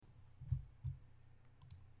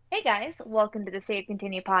Hey guys, welcome to the Save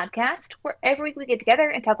Continue podcast, where every week we get together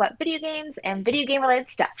and talk about video games and video game related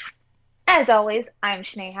stuff. As always, I'm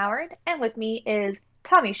Shanae Howard, and with me is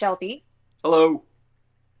Tommy Shelby Hello.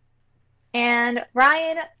 and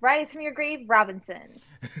Ryan Rise from Your Grave Robinson.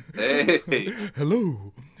 Hey.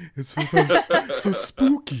 Hello. It's so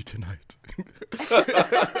spooky tonight.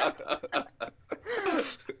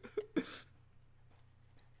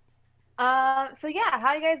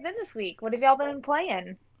 How you guys been this week? What have y'all been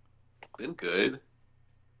playing? Been good.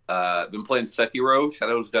 Been playing Sekiro,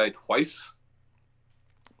 Shadows Die Twice,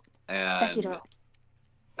 and Sekiro.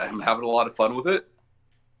 I'm having a lot of fun with it.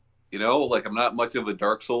 I'm not much of a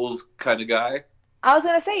Dark Souls kind of guy. I was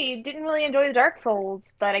gonna say you didn't really enjoy the Dark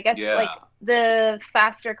Souls, but I guess Yeah, the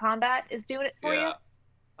faster combat is doing it for you. yeah.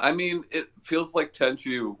 I mean, it feels like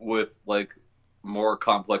Tenchu with more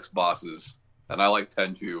complex bosses, and I like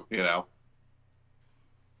Tenchu.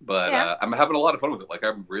 But Yeah. I'm having a lot of fun with it. Like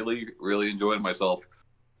I'm really, really enjoying myself.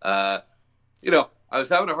 Uh, I was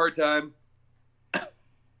having a hard time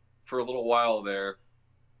for a little while there,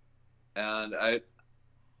 and I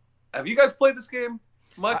have you guys played this game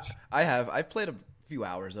I, much? I have. I've played a few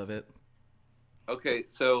hours of it. Okay,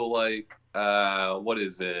 so what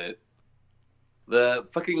is it? The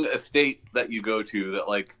fucking estate that you go to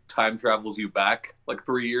that time travels you back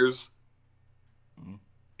 3 years. Mhm.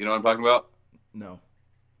 You know what I'm talking about? No.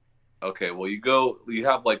 Okay, well you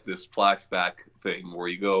have this flashback thing where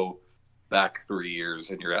you go back 3 years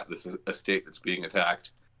and you're at this estate that's being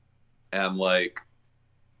attacked, and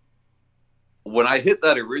when I hit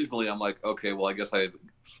that originally, I'm like, okay, well I guess I'm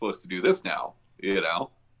supposed to do this now.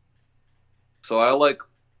 So I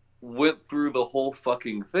went through the whole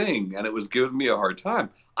fucking thing, and it was giving me a hard time.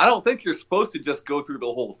 I don't think you're supposed to just go through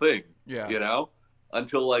the whole thing, Yeah.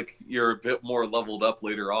 until you're a bit more leveled up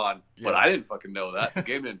later on. But Yeah. I didn't fucking know that. The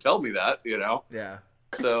game didn't tell me that. Yeah.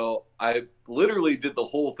 So I literally did the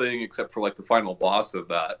whole thing except for the final boss of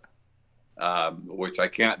that, which I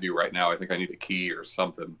can't do right now. I think I need a key or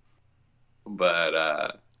something.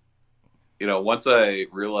 But once I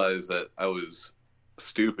realized that I was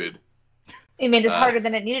stupid, It made it uh, harder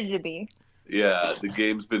than it needed to be. yeah, the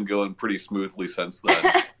game's been going pretty smoothly since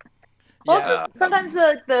then. Well, Yeah. sometimes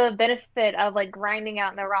the benefit of grinding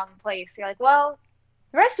out in the wrong place. You're like, well,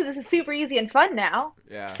 the rest of this is super easy and fun now.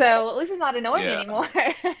 Yeah. So at least it's not annoying Yeah, anymore.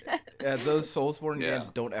 Yeah. Those Soulsborne yeah,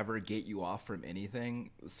 games don't ever gate you off from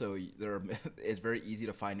anything, so it's very easy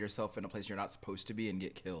to find yourself in a place you're not supposed to be and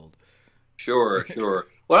get killed. sure, sure.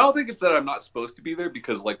 Well, I don't think it's that I'm not supposed to be there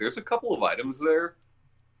because there's a couple of items there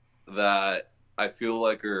that I feel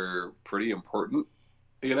are pretty important.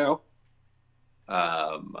 You know,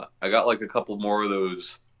 I got a couple more of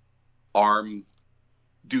those arm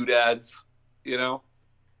doodads. You know,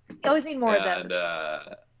 You always need more of and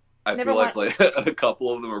those. I Never feel want. a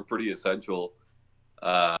couple of them are pretty essential.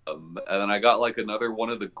 And then I got another one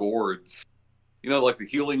of the gourds. The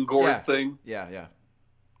healing gourd Yeah. thing. Yeah. Yeah.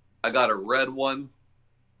 I got a red one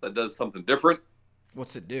that does something different.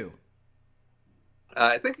 What's it do?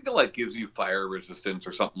 I think it gives you fire resistance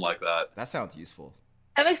or something like that. That sounds useful.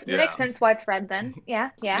 It Yeah, makes sense why it's red then.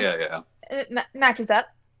 Yeah, yeah. yeah, yeah, It matches up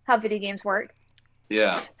how video games work.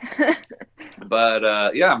 yeah.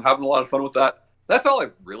 But yeah, I'm having a lot of fun with that. That's all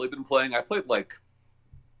I've really been playing. I played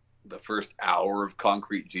the first hour of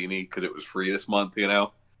Concrete Genie because it was free this month.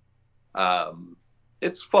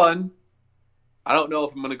 It's fun. I don't know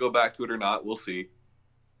if I'm going to go back to it or not. We'll see.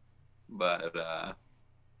 But yeah,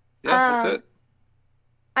 that's Um, it.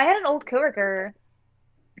 I had an old coworker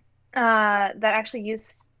that actually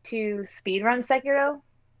used to speedrun Sekiro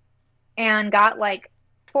and got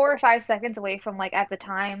 4 or 5 seconds away from at the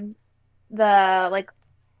time the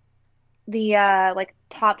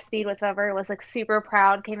top speed whatsoever was super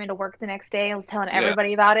proud, came into work the next day and was telling Yeah,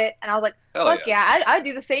 everybody about it, and I was like, hell fuck yeah, yeah, I'd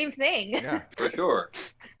do the same thing. Yeah. for sure.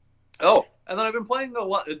 Oh, and then I've been playing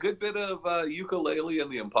a good bit of Ukulele and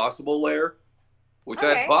the Impossible Lair, which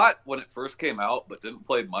I Okay. bought when it first came out, but didn't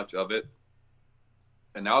play much of it.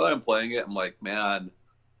 And now that I'm playing it, I'm like, man,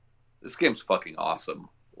 this game's fucking awesome.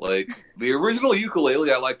 The original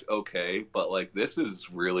Ukulele, I liked okay, but this is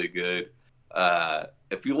really good.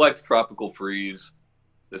 If you liked Tropical Freeze,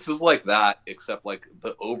 this is like that, except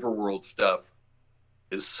the overworld stuff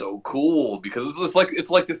is so cool because it's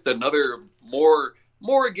just another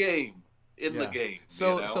more game in the Yeah. game.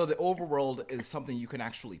 So the overworld is something you can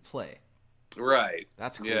actually play. Right?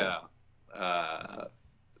 That's cool. Yeah. Uh,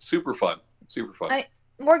 super fun. Super fun.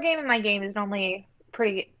 More game in my game is normally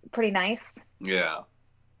pretty nice. Yeah.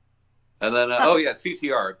 And then Uh, oh yeah,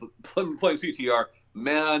 CTR. Playing CTR,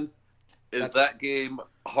 man. is that game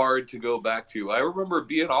hard to go back to. I remember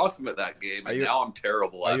being awesome at that game, and now I'm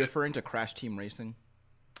terrible at it. Are you referring to Crash Team Racing?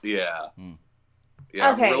 Yeah. Yeah,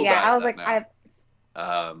 I'm Okay, real yeah, bad I at was that like,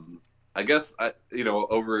 now. I guess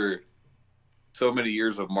over so many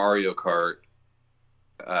years of Mario Kart,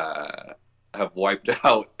 have wiped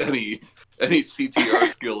out any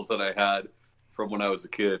CTR skills that I had from when I was a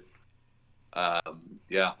kid.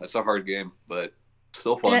 Yeah, it's a hard game, but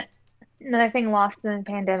still fun. another thing lost in the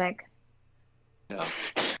pandemic. Yeah.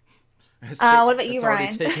 What about you, it's Ryan?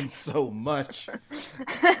 It's already taken so much.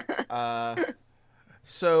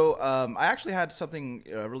 So I actually had something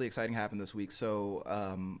really exciting happen this week. So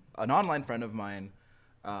an online friend of mine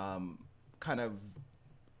kind of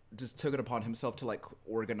just took it upon himself to like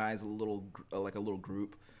organize a little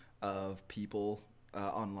group of people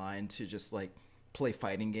online to just like play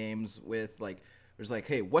fighting games with. Like, there's like,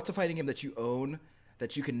 hey, what's a fighting game that you own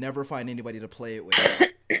that you can never find anybody to play it with?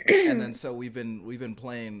 And then so we've been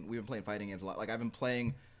playing fighting games a lot. Like I've been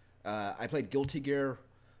playing, I played Guilty Gear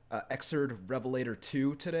Xrd Revelator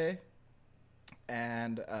 2 today,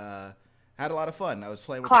 and had a lot of fun. I was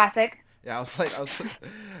playing with Classic. I was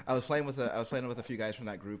playing with a few guys from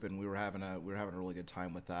that group, and we were having a really good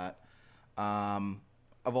time with that.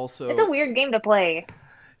 I've also It's a weird game to play.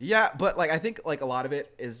 Yeah, but like I think like a lot of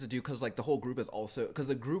it is to do because like the whole group is also because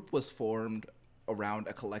the group was formed around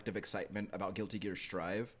a collective excitement about Guilty Gear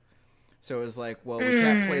Strive. So it was like, well, we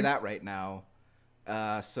can't play that right now.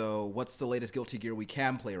 So what's the latest Guilty Gear we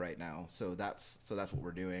can play right now? So that's what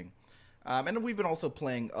we're doing. And then we've been also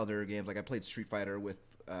playing other games. Like I played Street Fighter with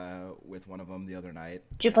one of them the other night.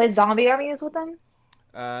 Did you play Zombie Armies with them?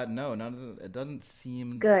 No, none of them. It doesn't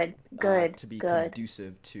seem good to be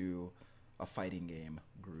conducive to a fighting game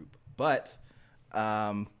group. But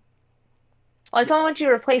well, I don't want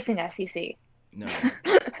you replacing SEC. No.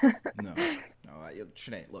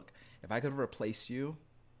 Sinead, look, if I could replace you,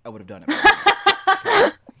 I would have done it.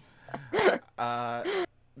 Okay?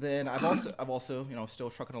 Then I've also still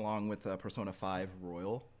trucking along with Persona 5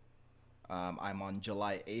 Royal. I'm on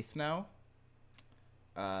July 8th now.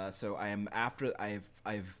 So I am after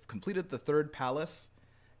I've completed the third palace,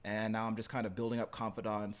 and now I'm just kind of building up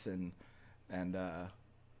confidence and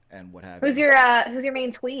what have you. Who's your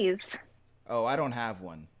main squeeze? Oh, I don't have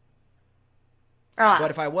one. Ah.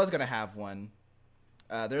 But if I was gonna have one,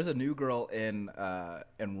 there's a new girl in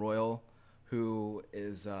Royal who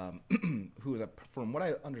is from what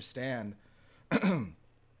I understand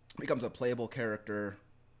becomes a playable character.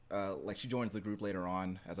 Like she joins the group later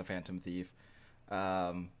on as a Phantom Thief,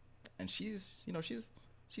 and she's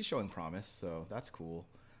showing promise, so that's cool.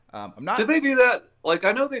 I'm not. Did they do that? Like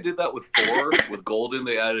I know they did that with 4 with Golden.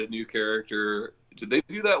 They added a new character. Did they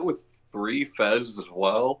do that with 3 Fez as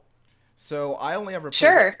well? So I only ever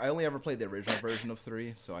played the original version of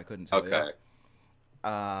 3, so I couldn't tell you.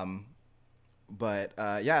 But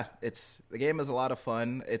yeah, the game is a lot of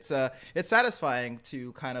fun. It's satisfying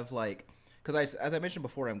to kind of like, because as I mentioned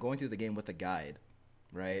before, I'm going through the game with a guide,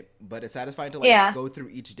 right? But it's satisfying to like go through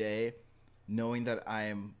each day, knowing that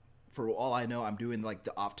for all I know, I'm doing like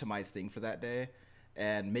the optimized thing for that day,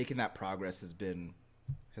 and making that progress has been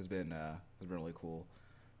really cool.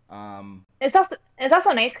 It's also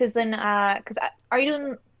nice because then are you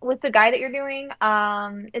doing with the guide that you're doing?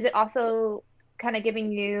 Is it also kind of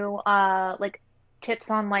giving you like tips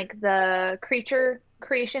on like the creature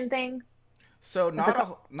creation thing? So not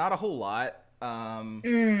a whole lot.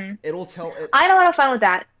 It'll tell. I had a lot of fun with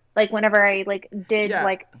that. Like whenever I like did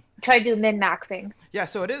like try to do min-maxing. Yeah,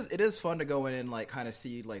 so it is fun to go in and like kind of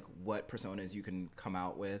see like what personas you can come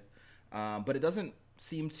out with, but it doesn't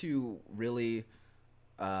seem to really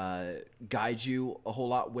guide you a whole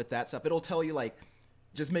lot with that stuff. It'll tell you like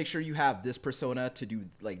just make sure you have this persona to do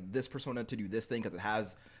this thing because it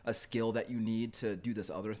has a skill that you need to do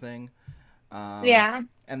this other thing.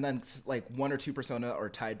 And then like 1 or 2 persona are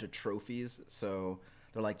tied to trophies, so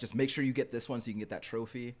they're like just make sure you get this one so you can get that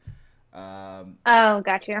trophy. Oh,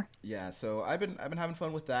 gotcha. Yeah, so I've been having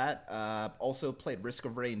fun with that. Also played Risk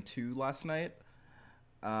of Rain 2 last night.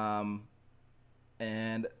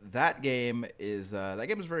 And that game is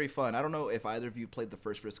very fun. I don't know if either of you played the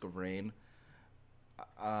first Risk of Rain.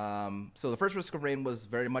 So the first Risk of Rain was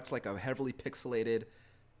very much like a heavily pixelated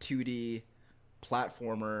 2D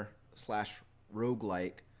platformer /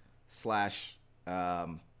 roguelike /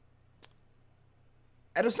 and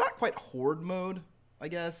it's not quite horde mode, I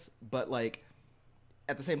guess, but like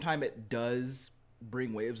at the same time it does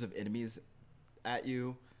bring waves of enemies at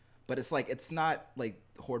you, but it's not like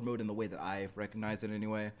horde mode in the way that I recognize it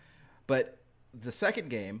anyway. But the second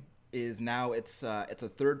game is now it's a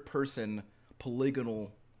third person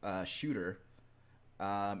polygonal shooter,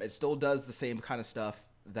 It still does the same kind of stuff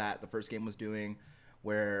that the first game was doing,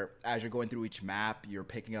 where as you're going through each map, you're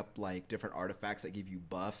picking up like different artifacts that give you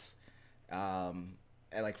buffs. And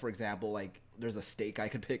like for example, like there's a stake I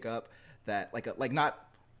could pick up that like not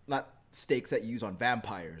steaks that you use on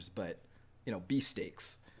vampires, but beef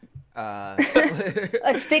steaks.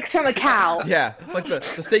 Like steaks from a cow. Yeah, like the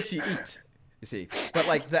steaks you eat. You see, but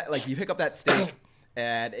like that, like you pick up that steak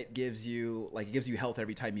and it gives you health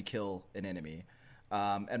every time you kill an enemy.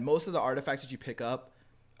 And most of the artifacts that you pick up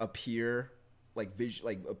appear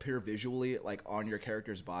visually like on your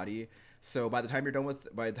character's body. So by the time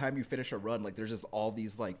you finish a run, like there's just all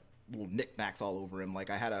these like little knickknacks all over him. Like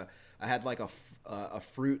I had like a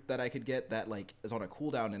fruit that I could get that like is on a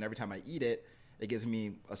cooldown, and every time I eat it, it gives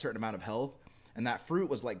me a certain amount of health. And that fruit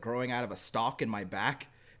was like growing out of a stalk in my back,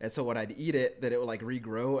 and so when I'd eat it, then it would like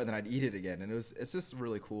regrow, and then I'd eat it again, and it's just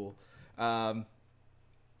really cool. And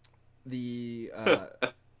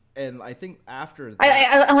I think after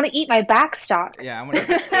that, I want to eat my back stock. Yeah, I'm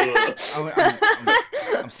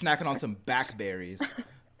snacking on some backberries.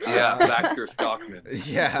 Yeah, Baxter Stockman.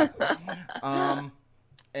 Yeah.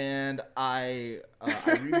 And I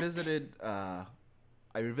revisited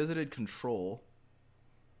Control.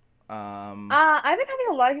 I've been having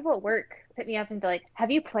a lot of people at work hit me up and be like, "Have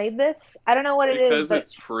you played this?" I don't know what it is. Because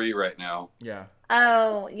it's free right now. Yeah.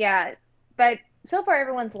 Oh yeah, but so far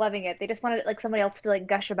everyone's loving it. They just wanted like somebody else to like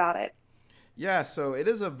gush about it. Yeah, so it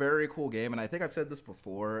is a very cool game, and I think I've said this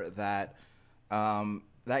before that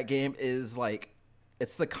that game is like,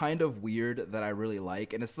 it's the kind of weird that I really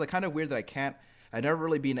like, and it's the kind of weird that I've never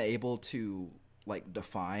really been able to like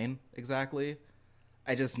define exactly.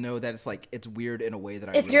 I just know that it's weird in a way that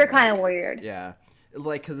I. It's really your like. kind of weird. Yeah,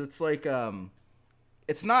 like because it's like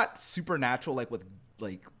it's not supernatural like with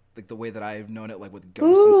like the way that I've known it like with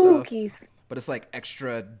ghosts and stuff. But it's like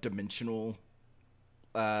extra dimensional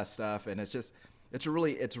stuff, and it's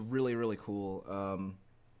really really cool.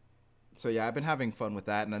 So yeah, I've been having fun with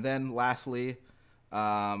that, and then lastly,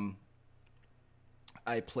 I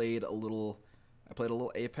played a little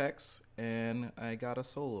Apex, and I got a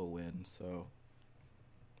solo win. So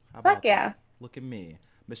how about Fuck yeah! That? Look at me,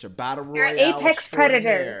 Mr. Battle Royale. You're an Apex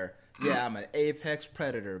Predator. Yeah, I'm an Apex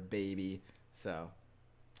Predator, baby. So,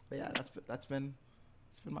 but yeah, that's been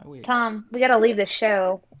my week. Tom, we gotta leave the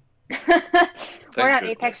show. We're not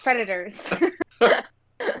Apex Predators. So.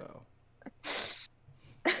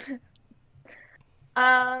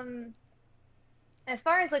 As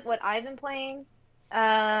far as like what I've been playing,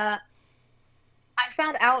 I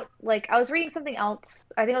found out like I was reading something else.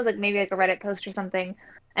 I think it was like maybe like a Reddit post or something,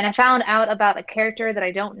 and I found out about a character that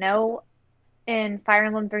I don't know in Fire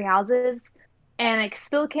Emblem Three Houses. And I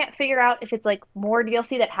still can't figure out if it's like more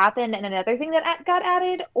DLC that happened and another thing that got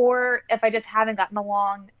added, or if I just haven't gotten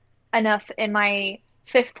along enough in my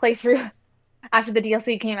 5th playthrough after the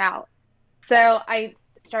DLC came out. So I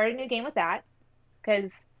started a new game with that because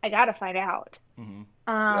I gotta find out. Mm-hmm.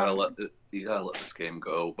 You gotta let this game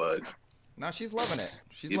go, bud. No, she's loving it.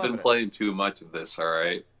 You've been playing too much of this, all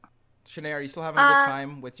right? Shanae, are you still having a good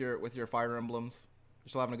time with your Fire Emblems? You're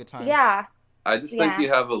still having a good time? Yeah. I just think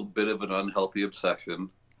you have a bit of an unhealthy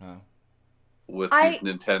obsession with these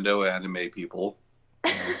Nintendo anime people.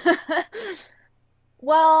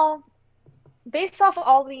 Well, based off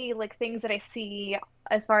all the like things that I see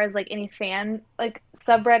as far as like any fan like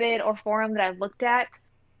subreddit or forum that I've looked at,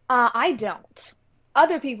 I don't.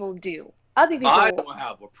 Other people do. Other people. I don't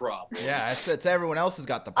have a problem. Yeah, it's everyone else who's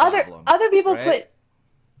got the problem. Other people right?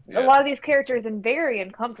 put a lot of these characters in very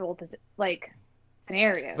uncomfortable like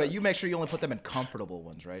scenarios. But you make sure you only put them in comfortable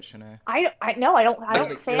ones, right, Shanae? I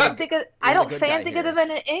don't fan think of them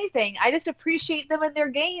in anything. I just appreciate them in their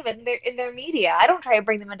game and in their media. I don't try to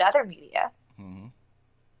bring them into other media. Mm-hmm.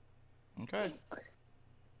 Okay.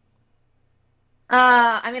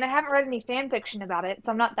 I mean, I haven't read any fan fiction about it,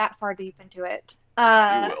 so I'm not that far deep into it.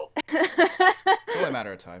 You will. It's only a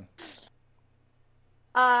matter of time.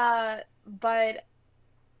 But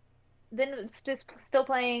then it's just still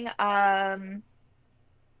playing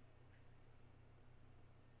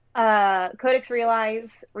Codex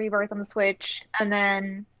Realize Rebirth on the Switch, and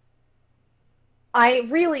then a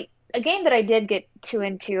game that I did get too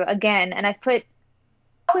into again, and I've put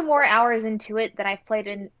probably more hours into it than I've played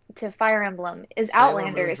into Fire Emblem is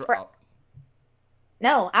Outlanders.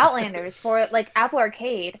 Outlanders for like Apple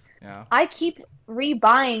Arcade. Yeah. I keep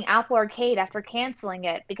rebuying Apple Arcade after canceling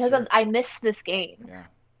it because I missed this game. Yeah.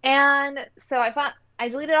 And so I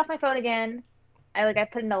deleted it off my phone again. I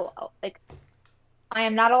put in I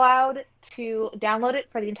am not allowed to download it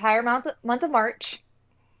for the entire month of March.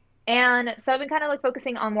 And so I've been kind of like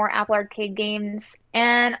focusing on more Apple Arcade games.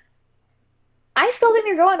 And I still think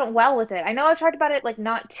you're going well with it. I know I've talked about it like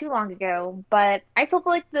not too long ago, but I still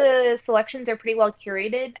feel like the selections are pretty well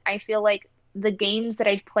curated. I feel like the games that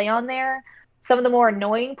I play on there, some of the more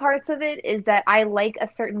annoying parts of it is that I like a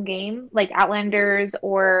certain game, like Outlanders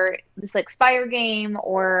or this like Spire game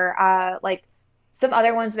or like some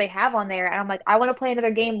other ones they have on there, and I'm like, I want to play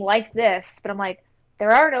another game like this, but I'm like,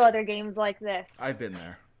 there are no other games like this. I've been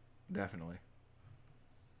there, definitely.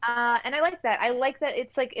 And I like that. I like that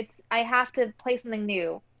it's I have to play something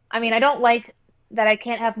new. I mean, I don't like that I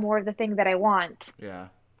can't have more of the thing that I want, Yeah,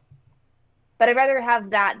 but I'd rather have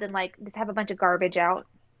that than like just have a bunch of garbage out.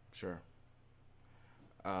 sure.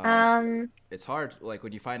 Um, Um, it's hard, like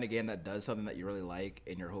when you find a game that does something that you really like,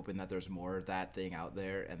 and you're hoping that there's more of that thing out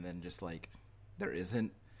there, and then just like there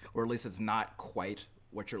isn't, or at least it's not quite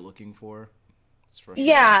what you're looking for. It's frustrating.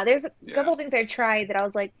 yeah, there's a Yeah. couple things I tried that I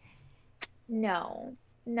was like, no,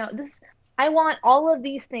 no, this I want all of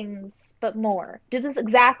these things, but more. Do this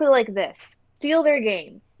exactly like this. Steal their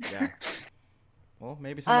game. Yeah. Well,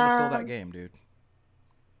 maybe somebody stole that Um, game, dude.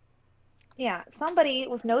 yeah, somebody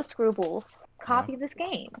with no scruples Yeah, copy this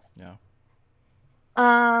game. yeah.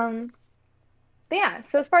 Um, but yeah,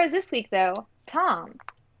 so as far as this week though, Tom,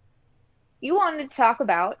 you wanted to talk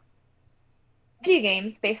about video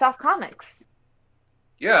games based off comics.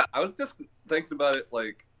 Yeah, I was just thinking about it.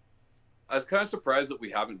 Like, I was kind of surprised that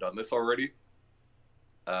we haven't done this already,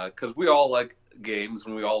 because we all like games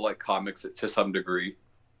and we all like comics to some degree.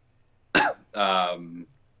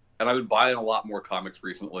 And I've been buying a lot more comics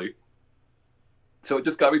recently, so it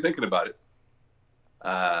just got me thinking about it.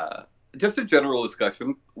 Just a general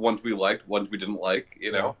discussion: ones we liked, ones we didn't like.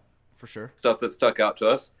 Yeah, for sure. Stuff that stuck out to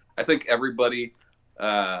us. I think everybody,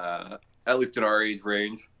 at least in our age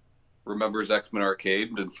range, remembers X-Men Arcade,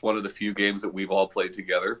 and it's one of the few games that we've all played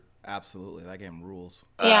together. Absolutely, that game rules.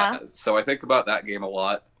 Yeah. So I think about that game a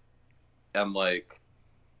lot, and like,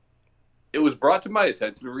 it was brought to my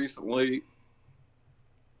attention recently.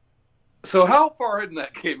 So how far in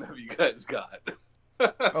that game have you guys got?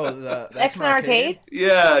 Oh, the X-Men Arcade?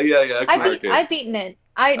 Yeah. X-Men Arcade. I've beaten it.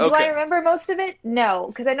 Do I Okay. remember most of it? No,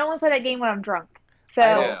 because I normally play that game when I'm drunk. So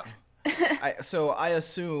I Yeah. So I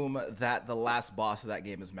assume that the last boss of that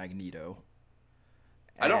game is Magneto.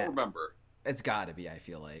 I don't And remember, It's got to be. I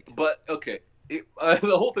feel like. but okay. The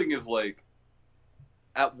whole thing is like,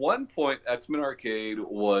 at one point, X-Men Arcade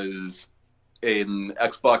was an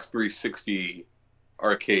Xbox 360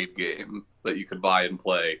 arcade game that you could buy and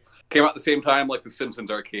play. Came out at the same time like the Simpsons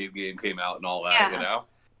arcade game came out and all that, Yeah.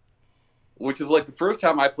 Which is like the first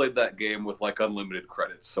time I played that game with like unlimited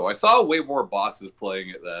credits. So I saw way more bosses playing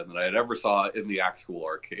it then than I had ever saw in the actual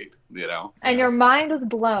arcade. and your mind was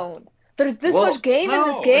blown. There's this Well, much game in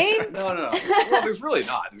this game? No. Well, there's really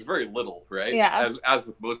not. There's very little, right? Yeah. As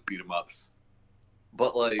with most beat 'em ups.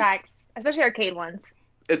 But like, Facts, especially arcade ones.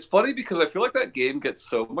 it's funny because I feel like that game gets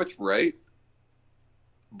so much right,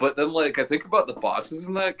 but then like I think about the bosses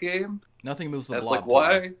in that game, Nothing moves the and it's blob.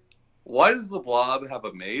 like why does the Blob have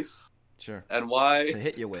a mace, Sure. and why To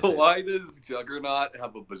hit you with it. why does Juggernaut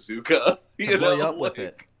have a bazooka? To blow you up with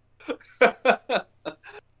it.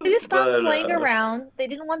 They just found them But, laying around. They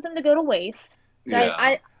didn't want them to go to waste.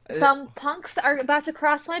 Yeah. Some punks are about to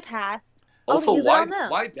cross my path. Also, use it on them.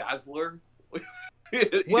 why Dazzler?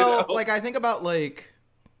 You Well, know? like I think about like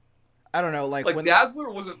I don't know, like when Dazzler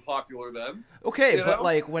wasn't popular then. okay, you but know?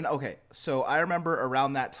 like when okay, so I remember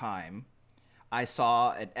around that time, I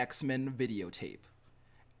saw an X-Men videotape,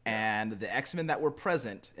 and the X-Men that were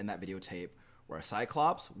present in that videotape were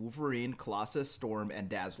Cyclops, Wolverine, Colossus, Storm, and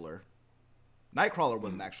Dazzler. Nightcrawler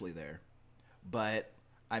wasn't actually there, but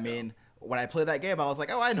I mean, when I played that game, I was like,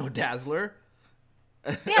 oh, I know Dazzler.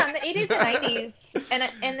 Yeah, in the 80s and 90s,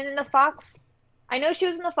 and then in the Fox, I know she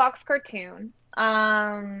was in the Fox cartoon.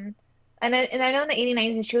 And I know in the 80s and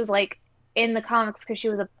 90s she was like in the comics because she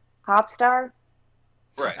was a pop star.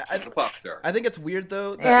 Right, she's a pop star. I think it's weird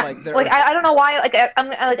though that Yeah, like there like are, I don't know why. Like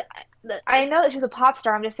I know that she was a pop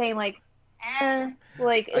star. I'm just saying like,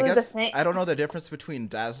 like it I was guess a thing. I don't know the difference between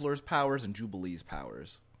Dazzler's powers and Jubilee's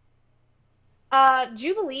powers.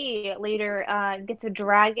 Jubilee later gets a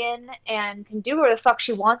dragon and can do whatever the fuck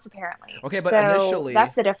she wants apparently. Okay, but So initially-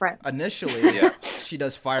 that's the difference. Initially, Yeah. she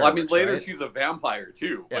does Well, fireworks. I mean, later right? she's a vampire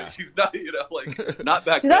too, but Yeah. she's not. Like not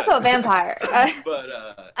back She's then. also a vampire. But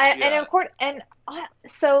And yeah. of course,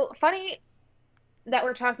 so funny that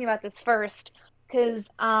we're talking about this first because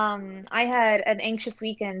I had an anxious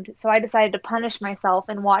weekend, so I decided to punish myself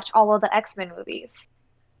and watch all of the X-Men movies.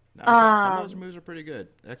 No, some of those um, movies are pretty good.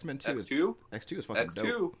 X-Men 2 is X2, X2 is fucking dope.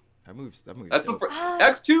 X2. That movie. That's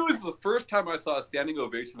X2 is the first time I saw a standing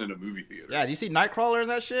ovation in a movie theater. Yeah, do you see Nightcrawler in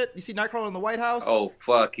that shit? You see Nightcrawler in the White House? Oh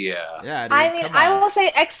fuck yeah! Yeah, dude, I mean, come I on. will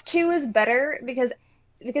say X2 is better because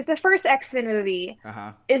the first X-Men movie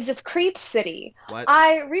is just Creep City. What?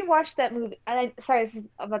 I rewatched that movie, and sorry, this is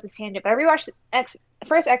about this tangent, but I rewatched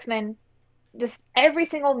first X-Men. Just every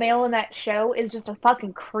single male in that show is just a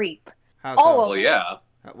fucking creep. How All so? of Well, them. yeah.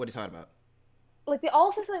 What are you talking about? Like they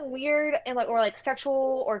all say something weird and like or like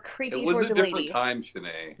sexual or creepy It was towards a the different lady. time,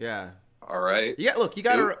 Shanae. Yeah. All right. Yeah, look, you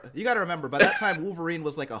gotta remember, by that time Wolverine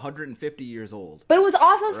was like 150 years old. But it was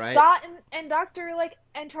also Right. Scott and Doctor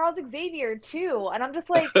and Charles Xavier too, and I'm just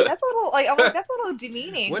like that's a little like I'm like that's a little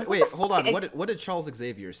demeaning. Wait, hold on. What did Charles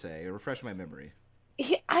Xavier say? Refresh my memory.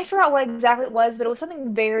 I forgot what exactly it was, but it was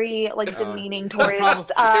something very like demeaning towards. It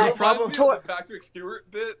Probably- reminds me of the Patrick Stewart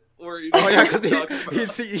bit where he Oh yeah, because talking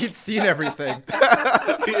about- he'd seen everything.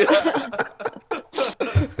 Yeah.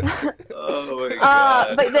 Oh my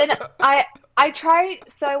god. But then I tried.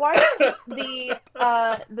 So I watched the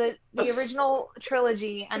original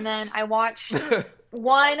trilogy, and then I watched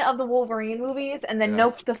one of the Wolverine movies, and then Yeah.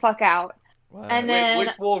 noped the fuck out. Wow. And Wait, then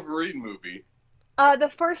which Wolverine movie?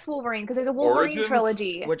 the first Wolverine, because there's a Wolverine Origins?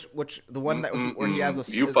 trilogy. Which the one that where he has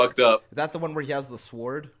a You fucked up. Is that the one where he has the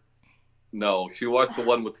sword? No, she watched the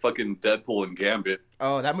one with fucking Deadpool and Gambit.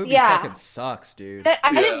 Oh, that movie Yeah. fucking sucks, dude. I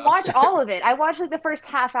Yeah. didn't watch all of it. I watched like the first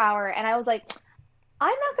half hour, and I was like,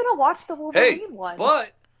 I'm not gonna watch the Wolverine Hey, one.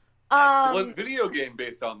 but excellent um, video game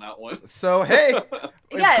based on that one. So hey, it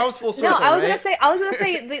yeah, comes full circle, no, I was right? gonna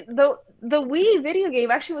say the Wii video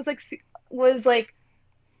game actually was like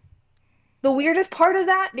the weirdest part of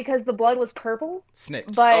that because the blood was purple.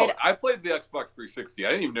 Snicked. But Oh, I played the Xbox 360. I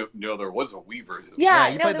didn't even know there was a Wii version. yeah,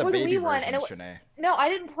 you no, played there the was a baby Wii one, and version, Shanae. no, I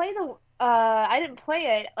didn't play I didn't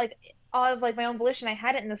play it like of like my own volition. I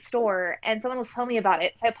had it in the store, and someone was telling me about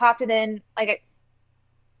it, so I popped it in like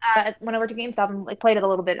went over to GameStop and like played it a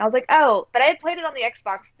little bit. And I was like, oh, but I had played it on the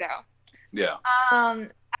Xbox though. Yeah.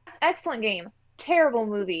 Excellent game, terrible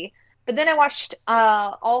movie. But then I watched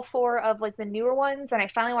all four of like the newer ones, and I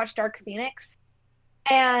finally watched Dark Phoenix,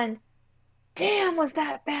 and damn, was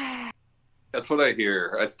that bad. That's what I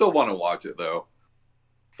hear. I still want to watch it though.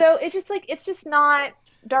 So it's just not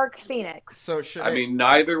Dark Phoenix. So should I mean,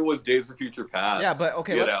 neither was Days of Future Past. yeah, but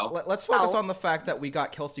okay, you let's know? let's focus Oh. on the fact that we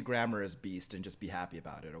got Kelsey Grammer as Beast and just be happy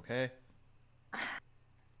about it, okay?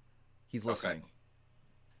 He's listening.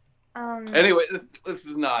 Anyway, this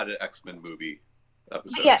is not an X-Men movie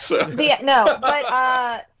episode. Yeah, so. no,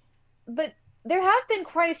 but there have been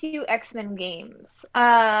quite a few X-Men games.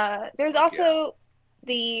 There's also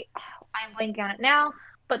I'm blanking on it now,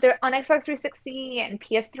 but there on Xbox 360 and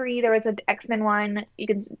PS3 there was an X-Men one. You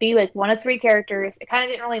could be like one of three characters. It kind of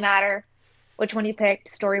didn't really matter which one you picked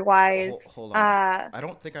story-wise. Hold on. I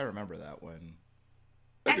don't think I remember that one.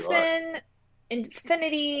 Maybe you are. X-Men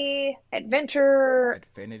Infinity Adventure.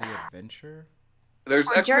 Infinity Adventure? There's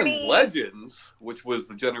or X-Men Journey. Legends, which was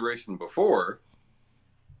the generation before,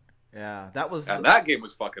 Yeah, that was and that game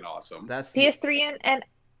was fucking awesome. that's the, PS3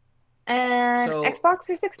 and So- Xbox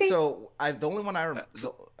 360. so the only one I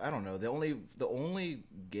don't know, the only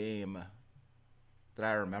game that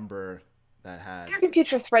I remember that had Your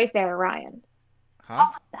computer's right there, Ryan.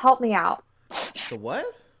 huh? Help me out. The what?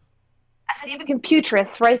 I said you have a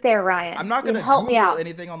computress right there, Ryan. I'm not You gonna help me Google out.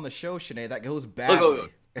 anything on the show, Shanae. That goes badly.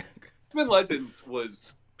 look. X-Men Legends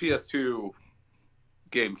was PS2,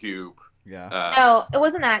 GameCube. Yeah. No, it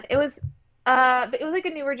wasn't that. It was but it was like a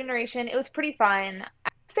newer generation. It was pretty fun.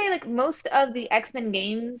 I'd say like most of the X-Men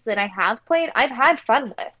games that I have played, I've had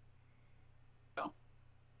fun with.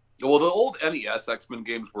 Well, the old NES X-Men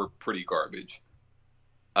games were pretty garbage.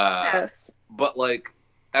 Gross. But like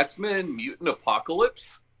X-Men Mutant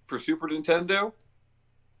Apocalypse for Super Nintendo,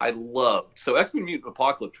 I loved. So X-Men Mutant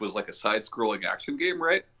Apocalypse was like a side-scrolling action game,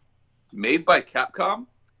 right? Made by Capcom.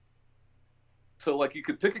 So like you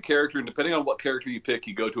could pick a character, and depending on what character you pick,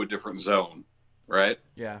 you go to a different zone, right?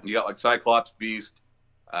 Yeah. You got like Cyclops, Beast,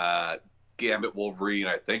 Gambit, Wolverine,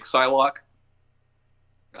 I think Psylocke.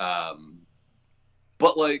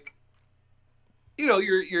 But like, you know,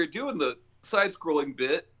 you're doing the side-scrolling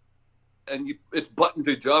bit, and it's button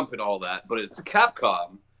to jump and all that, but it's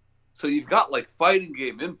Capcom, so you've got like fighting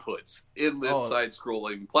game inputs in this Oh.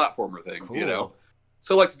 side-scrolling platformer thing, Cool. you know.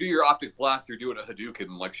 So like to do your optic blast, you're doing a Hadouken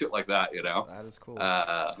and like shit like that, you know. That is cool.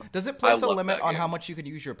 I Does it place a love limit that on game. how much you can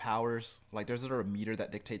use your powers? Like, there's there a meter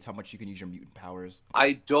that dictates how much you can use your mutant powers?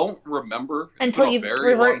 I don't remember It's Until been you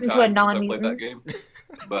very revert long into a time since I played that non-mutant. game,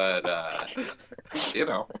 but you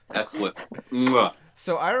know, excellent. Mwah.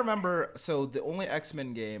 So I remember. So the only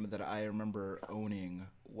X-Men game that I remember owning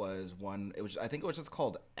was one. I think it was just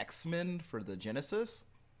called X-Men for the Genesis.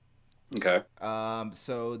 Okay.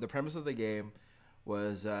 So the premise of the game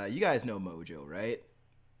was, you guys know Mojo, right?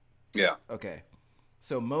 Yeah. Okay.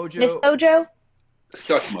 So Mojo. Miss Mojo?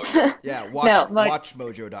 Stuck Mojo. Yeah, No,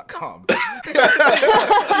 watchmojo.com.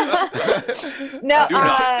 No, Do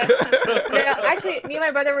not. no, actually, me and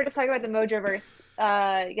my brother were just talking about the Mojoverse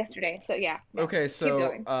yesterday. So yeah. Okay, keep so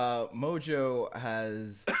going. Mojo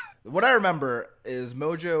has. What I remember is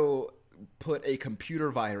Mojo put a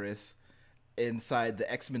computer virus inside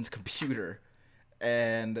the X-Men's computer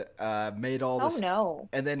and made all this. Oh no.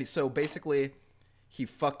 And then, so basically, he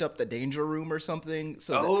fucked up the danger room or something.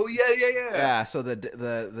 So Yeah. yeah. So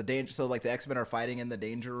the danger. So like the X-Men are fighting in the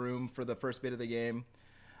danger room for the first bit of the game.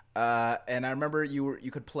 And I remember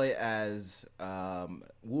you could play as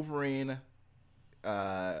Wolverine,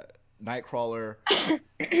 Nightcrawler,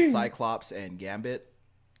 Cyclops, and Gambit.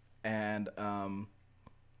 And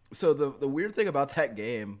so the weird thing about that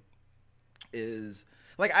game is,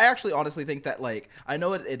 like, I actually honestly think that, like, I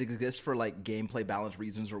know it exists for like gameplay balance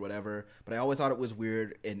reasons or whatever, but I always thought it was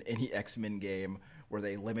weird in any X-Men game where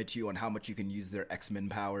they limit you on how much you can use their X-Men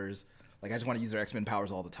powers. Like, I just want to use their X-Men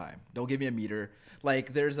powers all the time. Don't give me a meter.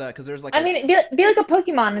 Like, there's like. I mean, be like a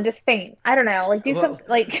Pokemon and just faint. I don't know. Like, do some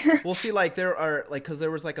like. We'll see. Like, there are like, because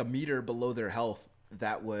there was like a meter below their health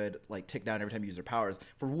that would like tick down every time you use their powers.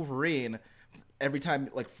 For Wolverine, every time,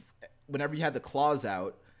 like, whenever you had the claws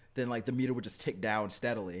out, then like the meter would just tick down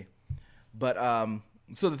steadily. But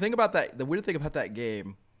so the weird thing about that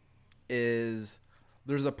game is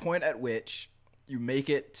there's a point at which you make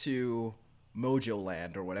it to Mojo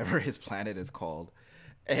Land or whatever his planet is called,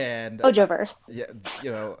 and Mojoverse. yeah,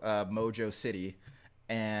 Mojo City,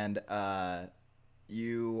 and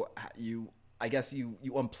you I guess you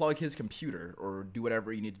unplug his computer or do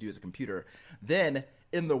whatever you need to do as a computer. Then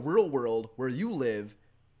in the real world where you live,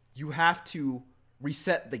 you have to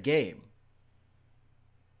reset the game,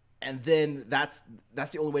 and then that's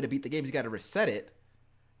the only way to beat the game. You got to reset it.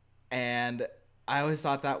 And I always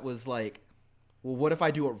thought that was like, well, what if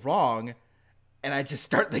I do it wrong and I just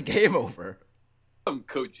start the game over? Some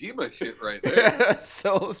Kojima shit right there.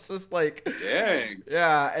 So it's just like, Dang.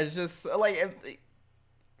 yeah, it's just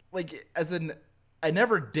like as in, I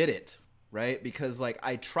never did it, right? Because like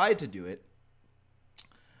I tried to do it,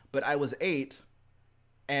 but I was 8,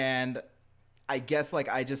 and I guess like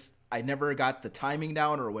I never got the timing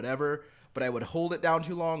down or whatever, but I would hold it down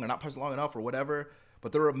too long or not press it long enough or whatever.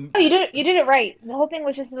 But there were Oh, you did it right. The whole thing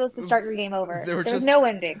was just supposed to start your game over. There was no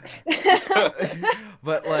ending.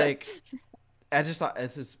 But like, I just thought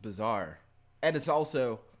it's just bizarre, and it's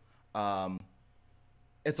also not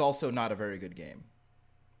a very good game.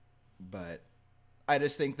 But I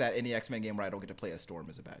just think that any X-Men game where I don't get to play as Storm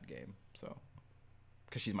is a bad game. So,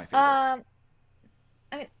 because she's my favorite.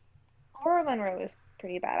 I mean, Laura Monroe is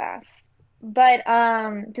pretty badass. But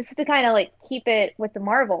just to kind of like keep it with the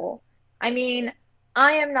Marvel, I mean,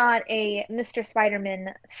 I am not a Mr.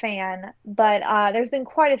 Spider-Man fan, but there's been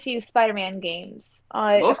quite a few Spider-Man games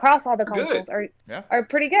across all the consoles are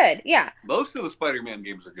pretty good. Yeah. Most of the Spider-Man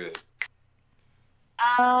games are good.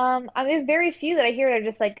 I mean, there's very few that I hear that are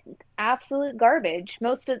just like absolute garbage.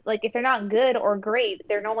 Most of, like, if they're not good or great,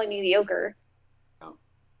 they're normally mediocre.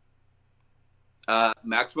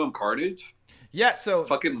 Maximum Carnage. Yeah, so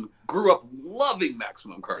fucking grew up loving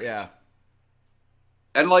Maximum Carnage. Yeah,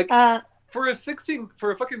 and like for a fucking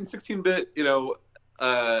 16-bit,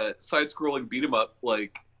 side-scrolling beat 'em up,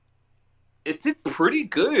 like it did pretty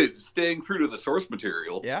good, staying true to the source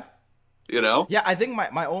material. Yeah. Yeah, I think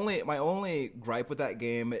my only gripe with that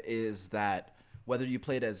game is that whether you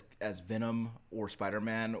played as Venom or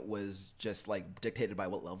Spider-Man was just like dictated by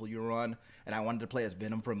what level you were on, and I wanted to play as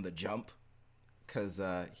Venom from the jump because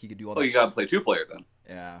he could do all that. Oh, you gotta play 2-player then.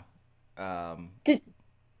 Yeah.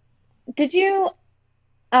 Did y'all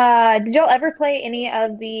ever play any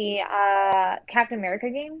of the Captain America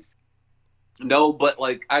games? No, but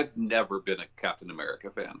like I've never been a Captain America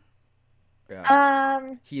fan.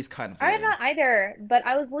 Yeah. He's kind of I'm not either, but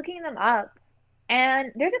I was looking them up,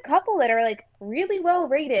 and there's a couple that are like really well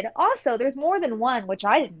rated. Also, there's more than one, which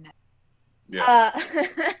I didn't know. Yeah.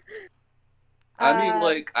 I mean,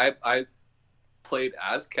 like I played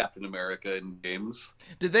as Captain America in games.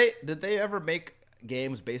 Did they ever make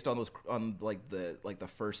games based on the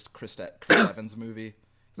first Chris Evans movie?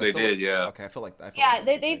 They did, yeah. Okay, I feel like that. Yeah,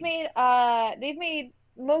 they've made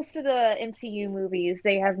most of the MCU movies.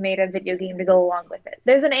 They have made a video game to go along with it.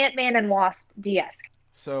 There's an Ant-Man and Wasp DS.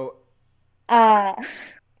 So,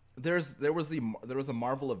 there was a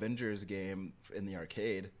Marvel Avengers game in the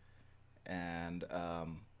arcade, and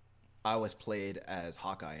I was played as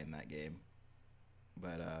Hawkeye in that game.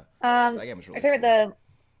 But that game was really my favorite cool.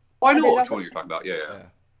 Oh, I know there's which also- one you're talking about. Yeah,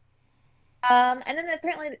 yeah. And then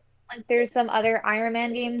apparently, like, there's some other Iron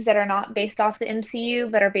Man games that are not based off the MCU,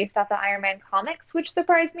 but are based off the Iron Man comics, which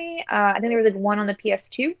surprised me. I think there was like one on the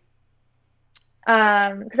PS2. Because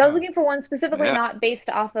I was Oh. looking for one specifically Yeah. not based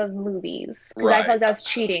off of movies, because I felt Right. that was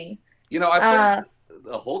cheating. You know, I played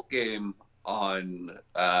the Hulk game on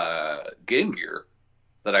Game Gear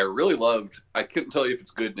that I really loved. I couldn't tell you if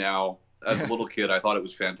it's good now. As a little kid, I thought it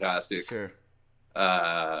was fantastic. Sure.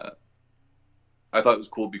 I thought it was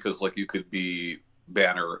cool because like you could be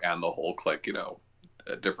Banner and the Hulk, like, you know,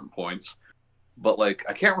 at different points. But like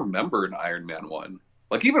I can't remember an Iron Man one.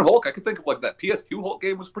 Like even Hulk, I could think of like that PS2 Hulk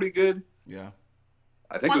game was pretty good. Yeah.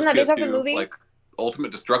 I think it Wasn't that was based off the PS2, movie? like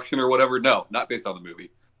Ultimate Destruction or whatever. No, not based on the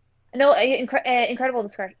movie. No, Incredible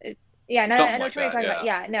Discretion. Yeah, no, Something I know like what you're that, talking about.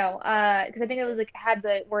 Yeah, no, because I think it was like had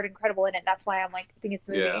the word incredible in it. That's why I'm like, I think it's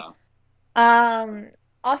the movie. Yeah.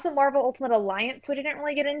 Also Marvel Ultimate Alliance, which I didn't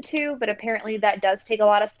really get into, but apparently that does take a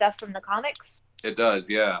lot of stuff from the comics. It does,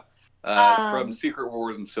 yeah. Um, From Secret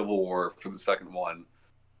Wars and Civil War for the second one.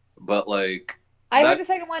 But like I heard the that's-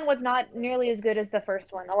 second one was not nearly as good as the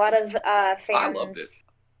first one. A lot of fans I loved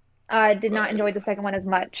it. Did not But- enjoy the second one as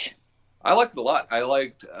much. I liked it a lot. I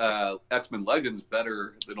liked X-Men Legends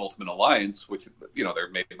better than Ultimate Alliance, which, you know,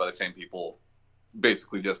 they're made by the same people.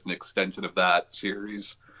 Basically just an extension of that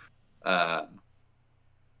series. But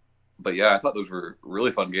yeah, I thought those were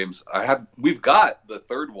really fun games. We've got the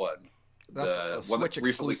third one. That's The one that Switch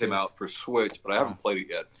recently came exclusive. out for Switch, but I haven't played it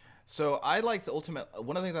yet. So I like the Ultimate.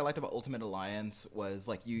 One of the things I liked about Ultimate Alliance was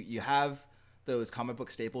like you have those comic book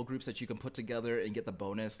staple groups that you can put together and get the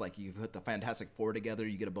bonus. Like you put the Fantastic Four together,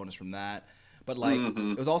 you get a bonus from that. But like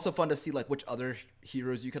Mhm. it was also fun to see like which other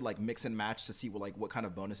heroes you could like mix and match to see what kind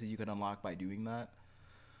of bonuses you could unlock by doing that.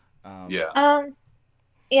 Yeah.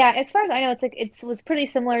 Yeah, as far as I know, it's like it was pretty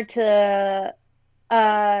similar to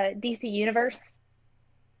DC Universe,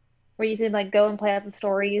 where you could like go and play out the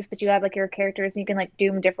stories, but you have like your characters and you can like do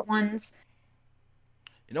them different ones.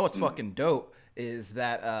 You know what's fucking dope is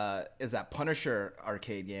that Punisher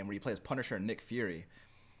arcade game where you play as Punisher and Nick Fury.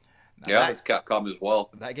 Now Yeah, it's Capcom as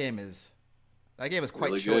well. that game is quite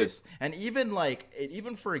Really good. choice. And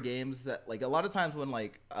even for games that like a lot of times when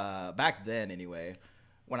like back then anyway,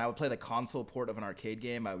 when I would play the console port of an arcade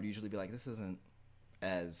game, I would usually be like, this isn't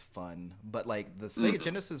as fun. But like the Sega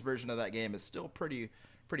Genesis version of that game is still pretty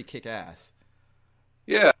kick ass.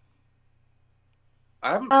 Yeah.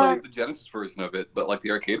 I haven't played the Genesis version of it, but like the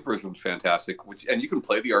arcade version was fantastic. And you can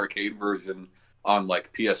play the arcade version on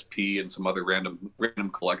like PSP and some other random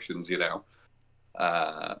collections, you know.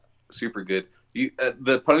 Super good.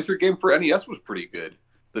 The Punisher game for NES was pretty good.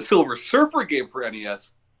 The Silver Surfer game for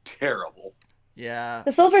NES, terrible. Yeah.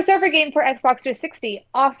 The Silver Surfer game for Xbox 360,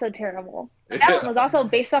 also terrible. That one was also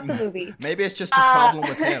based off the movie. Maybe it's just a problem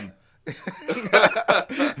with him.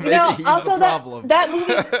 Maybe No, he's also the problem. that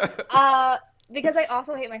movie, because I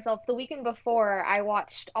also hate myself. The weekend before, I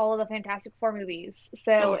watched all of the Fantastic Four movies.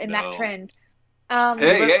 So Oh, in no. that trend,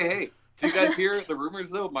 Hey. Do you guys hear the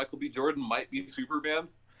rumors, though? Michael B. Jordan might be Superman?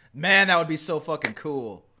 Man, that would be so fucking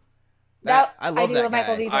cool. I love do that love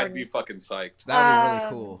Michael guy. B. I'd be fucking psyched. That would be really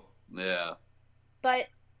cool. Yeah. But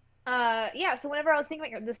yeah, so whenever I was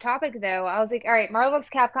thinking about this topic, though, I was like, all right, Marvel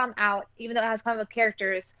vs. Capcom out, even though it has comic book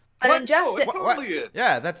characters. But What? No, Injustice, it's totally it.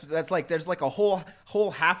 Yeah, that's like there's like a whole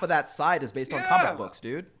half of that side is based on Yeah. comic books,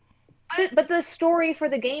 dude. but the story for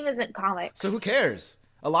the game isn't comics. So who cares?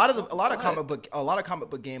 A lot of What? comic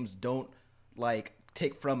book games don't like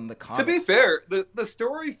take from the comics. To be fair, the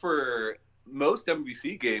story for most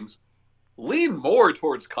MVC games lean more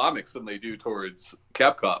towards comics than they do towards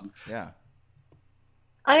Capcom. Yeah.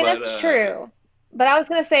 I mean, But, that's true. But I was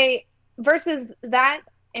gonna say versus that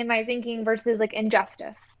in my thinking versus like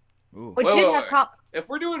Injustice, Ooh. which Wait, didn't wait, have If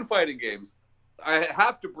we're doing fighting games, I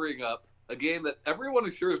have to bring up a game that everyone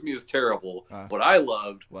assures me is terrible, but I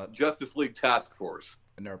loved, What? Justice League Task Force,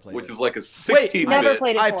 I never played which it. is like a Never 16-bit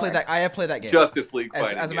played it. I before. played that. I have played that game. Justice League as,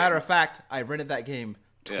 fighting as a game. matter of fact, I rented that game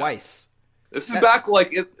Yeah. twice. This is back like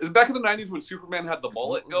it's back in the 90s when Superman had the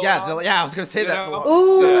mullet going Yeah, on. I was gonna say You that. know?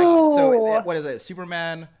 Ooh. So what is it?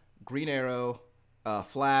 Superman, Green Arrow,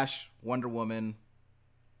 Flash, Wonder Woman.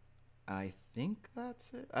 I think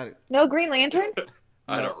that's it. no Green Lantern.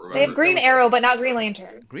 I don't remember. They have Green Arrow, but not Green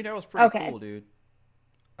Lantern. Green Arrow's pretty Okay. cool, dude.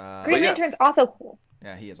 Green yeah. Lantern's also cool.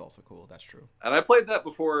 Yeah, he is also cool. That's true. And I played that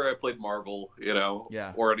before I played Marvel, you know,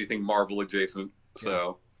 Yeah. or anything Marvel adjacent.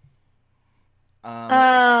 So,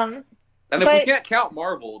 Um, and if we but- can't count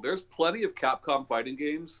Marvel, there's plenty of Capcom fighting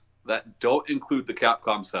games that don't include the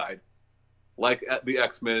Capcom side, like the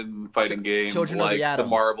X-Men fighting game, Children of like the Atom.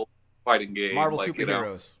 Marvel. fighting game. Marvel like,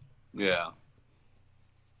 superheroes. Yeah.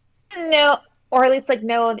 No, or at least like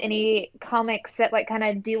know of any comics that like kind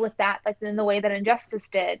of deal with that like in the way that Injustice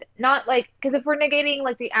did. Not like because if we're negating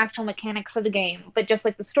like the actual mechanics of the game, but just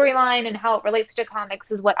like the storyline and how it relates to comics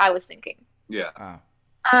is what I was thinking. Yeah.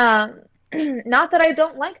 Not that I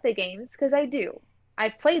don't like the games because I do.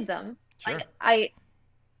 I've played them. Sure.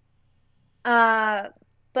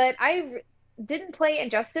 But I didn't play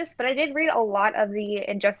Injustice, but I did read a lot of the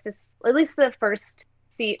Injustice, at least the first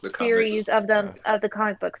series of them of the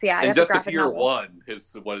comic books. Yeah, Injustice Year One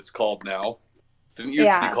is what it's called now. Didn't used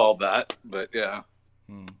to be called that, but yeah.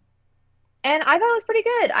 And I thought it was pretty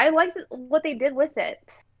good. I liked what they did with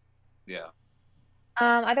it. Yeah.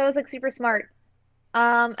 I thought it was like super smart.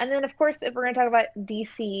 And then of course, if we're gonna talk about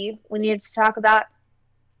DC, we need to talk about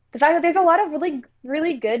the fact that there's a lot of really,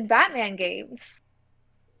 really good Batman games.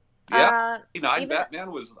 Yeah,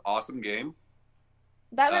 Batman was an awesome game.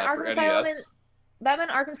 Batman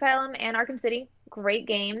Arkham Asylum and Arkham City, great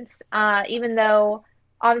games. Even though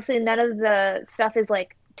obviously none of the stuff is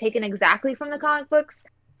like taken exactly from the comic books,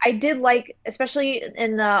 I did like, especially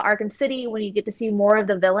in the Arkham City, when you get to see more of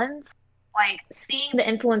the villains, like seeing the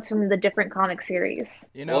influence from the different comic series.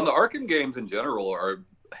 Well, and the Arkham games in general are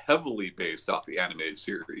heavily based off the animated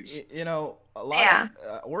series. A lot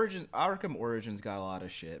of Arkham Origins got a lot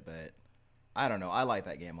of shit, but I don't know. I like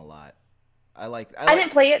that game a lot. I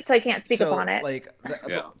didn't play it, so I can't speak upon it.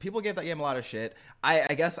 People gave that game a lot of shit.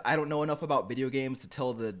 I guess I don't know enough about video games to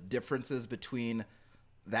tell the differences between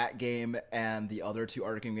that game and the other two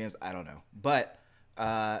Arkham games. I don't know. But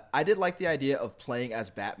I did like the idea of playing as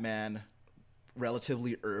Batman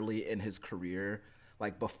relatively early in his career,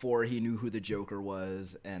 like before he knew who the Joker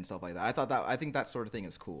was and stuff like that. I think that sort of thing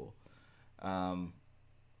is cool. I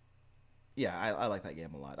like that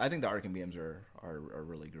game a lot. I think the Arkham games are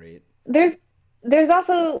really great. There's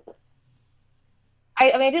also I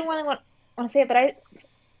didn't really want to say it, but I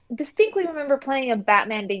distinctly remember playing a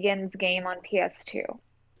Batman Begins game on PS2.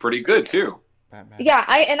 Pretty good too. Batman. Yeah,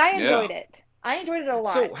 I enjoyed it. I enjoyed it a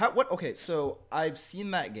lot. So okay, so I've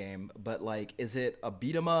seen that game, but like, is it a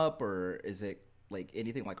beat 'em up or is it like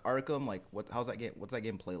anything like Arkham? Like, how's that game? What's that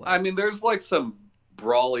game play like? I mean, there's like some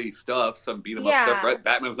brawly stuff, some beat 'em up stuff. Right?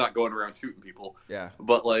 Batman's not going around shooting people. Yeah,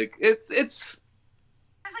 but like, it's there's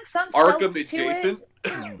like some Arkham adjacent,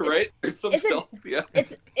 right? There's some stealth. Yeah,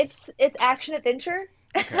 it's action adventure.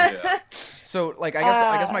 Okay. Yeah. So like, I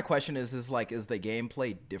guess my question is the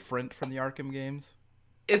gameplay different from the Arkham games?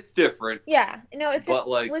 It's different. Yeah, no, it's but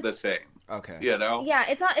like the same. Okay. Yeah,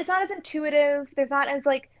 it's not as intuitive. There's not as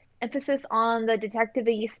like emphasis on the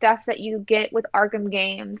detective-y stuff that you get with Arkham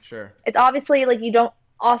games. Sure. It's obviously like you don't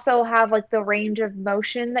also have like the range of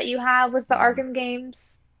motion that you have with the Arkham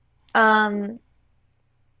games.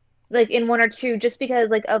 Like in one or two, just because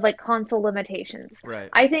like of like console limitations. Right.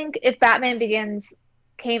 I think if Batman Begins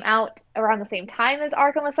came out around the same time as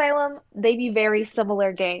Arkham Asylum, they'd be very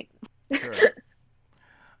similar games. Sure.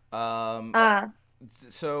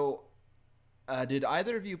 So, did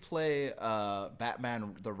either of you play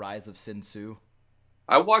Batman: The Rise of Sin Tzu?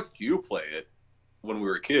 I watched you play it when we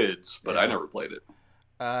were kids, but I never played it.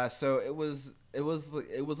 So it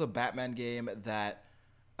was a Batman game that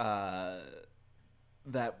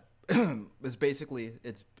is basically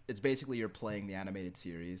it's basically you're playing the animated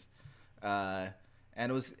series, and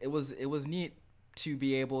it was neat to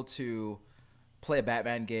be able to play a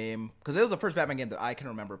Batman game, because it was the first Batman game that I can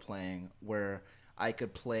remember playing where I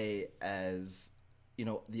could play as,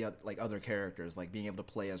 the like other characters, like being able to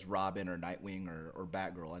play as Robin or Nightwing or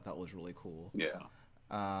Batgirl. I thought was really cool. Yeah.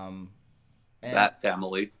 And, Bat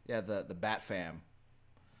Family. Yeah, the Bat Fam.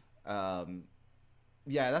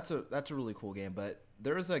 Yeah, that's a really cool game. But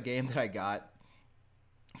there was a game that I got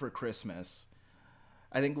for Christmas.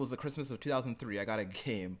 I think it was the Christmas of 2003. I got a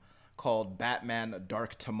game called Batman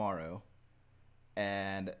Dark Tomorrow.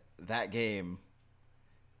 And that game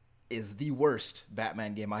is the worst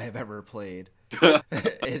Batman game I have ever played.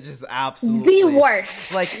 It's just absolutely the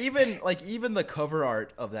worst. Like even the cover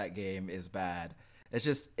art of that game is bad. It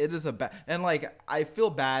is a bad, and like I feel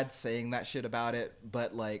bad saying that shit about it,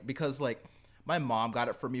 but like because like my mom got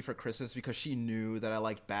it for me for Christmas because she knew that I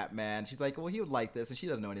liked Batman. She's like, well, he would like this, and she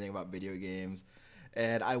doesn't know anything about video games.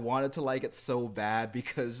 And I wanted to like it so bad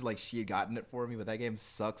because like she had gotten it for me, but that game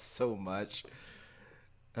sucks so much.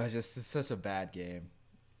 It's such a bad game.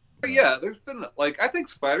 Yeah, there's been like I think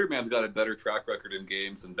Spider-Man's got a better track record in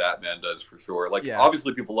games than Batman does for sure. Like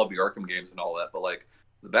obviously people love the Arkham games and all that, but like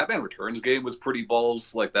the Batman Returns game was pretty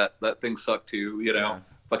balls. Like that thing sucked too.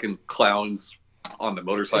 Fucking clowns on the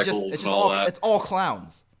motorcycles and all that. It's all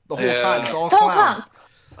clowns the whole time. It's all clowns.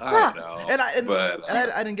 I Huh. don't know. And but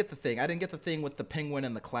I didn't get the thing. I didn't get the thing with the penguin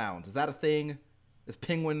and the clowns. Is that a thing? Is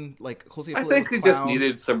penguin like closely I affiliated think with they just clowns?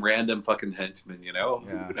 needed some random fucking henchmen, you know?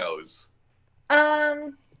 Yeah. Who knows?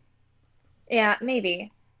 Um, yeah,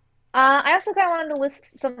 maybe. I also kind of wanted to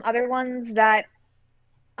list some other ones that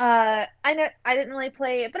I know I didn't really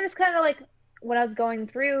play, but it's kind of like when I was going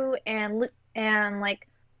through and like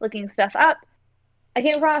looking stuff up, I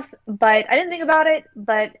came across, but I didn't think about it.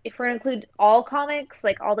 But if we're gonna include all comics,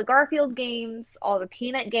 like all the Garfield games, all the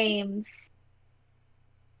Peanut games,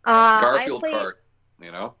 I Garfield played. Kart,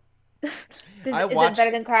 you know? Is, I is it watched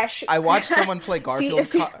better than Crash? I watched someone play Garfield.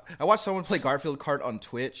 See, I watched someone play Garfield Kart on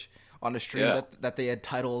Twitch on a stream Yeah. that they had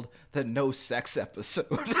titled the No Sex episode.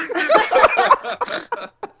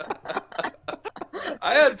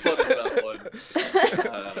 I had fun with that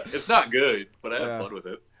one. It's not good, but I had fun with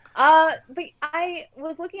it. but I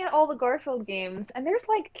was looking at all the Garfield games, and there's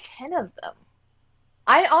like 10 of them.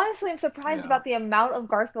 I honestly am surprised Yeah. about the amount of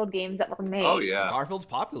Garfield games that were made. Oh, yeah. Garfield's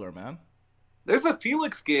popular, man. There's a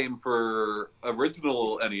Felix game for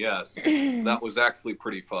original NES that was actually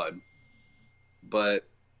pretty fun. But,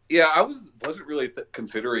 yeah, I wasn't really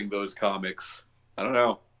considering those comics. I don't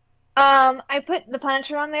know. I put the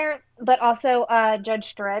Punisher on there, but also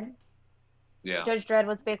Judge Dredd. Yeah, Judge Dredd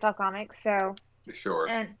was based off comics, so sure.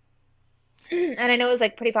 and I know it was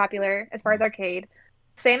like pretty popular as far as arcade.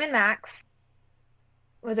 Sam and Max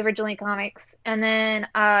was originally comics, and then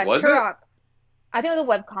Was it? Turok. I think it was a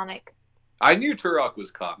web comic. I knew Turok was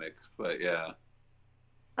comics, but yeah.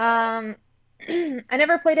 I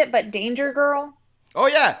never played it, but Danger Girl. Oh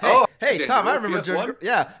yeah. Hey, Oh, hey, Danger Tom. I Girl, remember. PS1?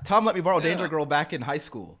 Yeah, Tom let me borrow Yeah. Danger Girl back in high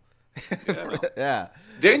school. Yeah. Yeah.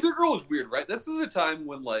 Danger Girl was weird, right? This is a time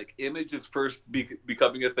when, like, Image is first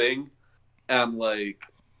becoming a thing, and, like,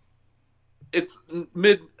 it's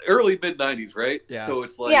early mid 90s, right? Yeah. So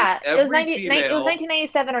it's like Yeah, it was every 90, it was female,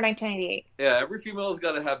 1997 or 1998. yeah, every female's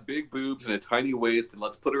got to have big boobs and a tiny waist, and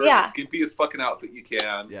let's put her Yeah. in the skimpiest fucking outfit you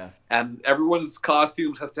can. Yeah. And everyone's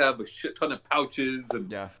costumes has to have a shit ton of pouches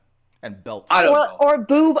and Yeah. And belts. I don't know. Or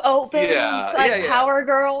boob opens, Yeah, like yeah. Power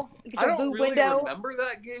Girl. You get I your don't boob really window. remember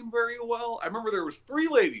that game very well. I remember there was 3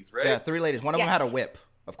 ladies, right? Yeah, 3 ladies. One of them Yes. had a whip,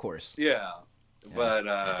 of course. Yeah. But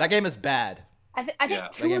That game is bad. I think Yeah.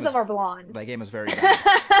 two of them are blonde. That game is very bad.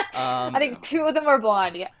 I think 2 of them are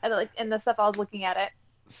blonde. Yeah, like in the stuff I was looking at it.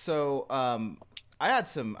 So, I had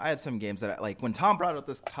some games that like when Tom brought up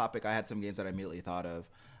this topic, I had some games that I immediately thought of.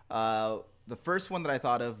 The first one that I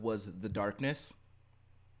thought of was The Darkness.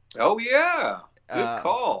 oh yeah, good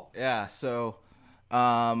call. Yeah. So,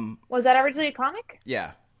 Was that originally a comic?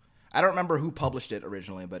 yeah, I don't remember who published it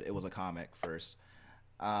originally, but it was a comic first.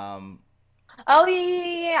 Oh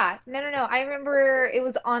yeah. No. I remember it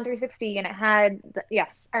was on 360 and it had.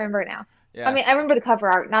 Yes, I remember it now. Yeah. I mean, I remember the cover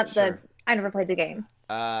art, not Sure. the. I never played the game.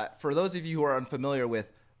 For those of you who are unfamiliar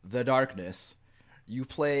with The Darkness, you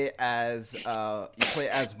play as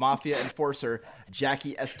mafia enforcer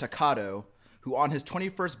Jackie Estacado, who on his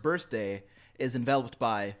 21st birthday is enveloped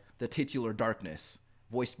by the titular darkness,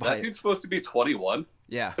 voiced by That dude's supposed to be 21.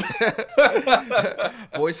 yeah,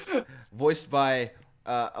 voiced by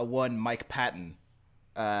a one Mike Patton,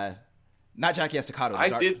 not Jackie Estacado. I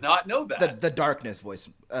did not know that. The darkness voice.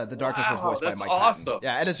 The darkness was Wow, voiced by that's Mike awesome. Patton.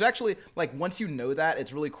 Yeah, and it's actually like once you know that,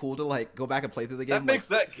 it's really cool to like go back and play through the game. That makes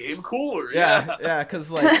that game cooler. yeah,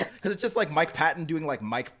 because it's just like Mike Patton doing like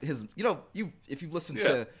his if you've listened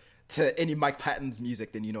to any Mike Patton's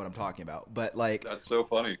music, then you know what I'm talking about. But like That's so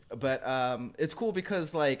funny. but it's cool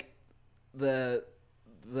because like the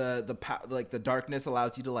darkness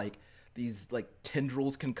allows you to like these like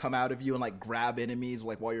tendrils can come out of you and like grab enemies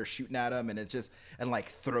like while you're shooting at them, and it's just and like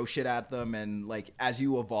throw shit at them, and like as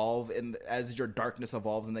you evolve and as your darkness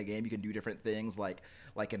evolves in the game, you can do different things like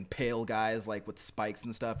impale guys like with spikes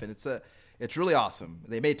and stuff, and it's really awesome.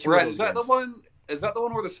 They made 2 Right? of those Is that games. the one? Is that the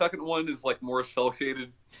one where the second one is like more cel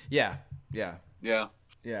shaded? Yeah. Yeah.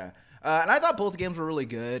 And I thought both games were really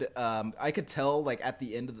good. I could tell like at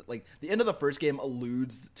the end of the end of the first game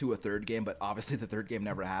alludes to a third game, but obviously the third game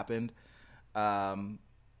never happened.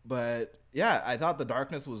 But yeah, I thought The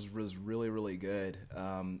Darkness was really, really good.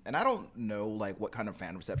 And I don't know like what kind of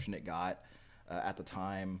fan reception it got at the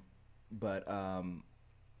time, but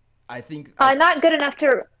I think Not good enough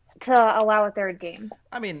to allow a third game.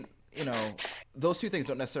 I mean, you know, those two things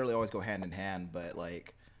don't necessarily always go hand in hand, but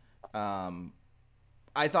like,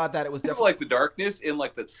 I thought that it was Kind of definitely like The Darkness in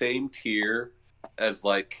like that same tier as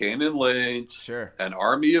like Kane and Lynch, Sure. an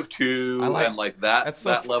Army of Two, and like that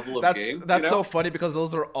level of game. That's so funny because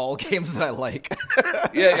those are all games that I like.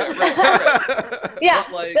 Yeah, right. Yeah,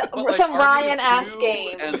 but some Army of Ryan-ass Two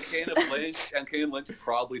game. And Kane and Lynch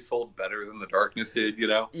probably sold better than The Darkness did, you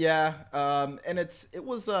know? Yeah, and it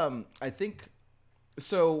was I think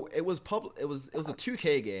so. It was a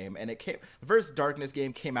 2K game, and the first Darkness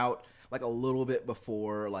game came out like a little bit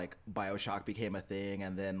before like BioShock became a thing,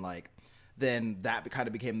 and then that kind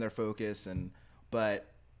of became their focus.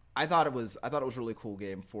 But I thought it was a really cool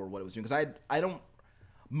game for what it was doing, because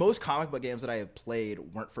most comic book games that I have played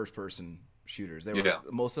weren't first person shooters.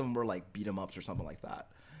 Most of them were like beat 'em ups or something like that.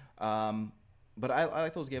 But I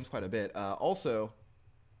like those games quite a bit. Also,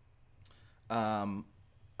 I'm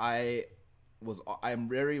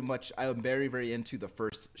very very into the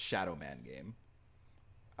first Shadow Man game.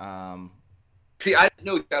 See, I didn't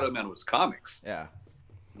know Shadow Man was comics. Yeah.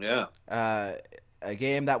 Yeah. A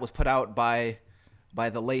game that was put out by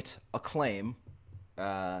the late Acclaim.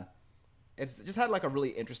 It just had like a really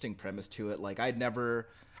interesting premise to it. Like I never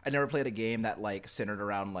played a game that like centered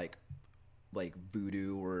around like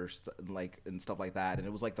voodoo or like and stuff like that. And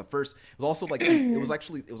it was like the first. It was also like it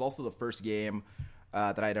was also the first game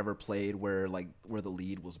that I'd ever played where the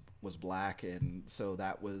lead was black, and so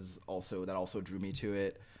that also drew me to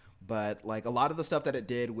it. But like a lot of the stuff that it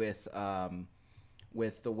did with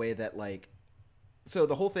the way that like, so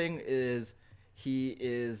the whole thing is he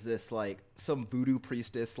is this like some voodoo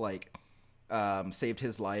priestess like saved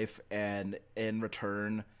his life, and in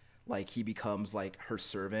return like he becomes like her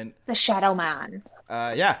servant, the Shadow Man.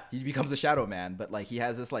 Yeah, he becomes the Shadow Man, but like he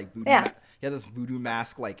has this like voodoo he has this voodoo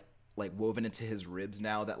mask like woven into his ribs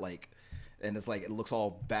now that like, and it's like it looks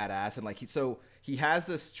all badass, and like he has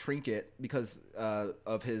this trinket because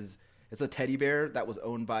it's a teddy bear that was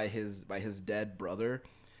owned by his dead brother.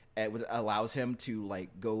 It allows him to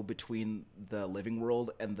like go between the living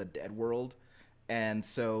world and the dead world, and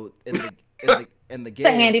so in the game, it's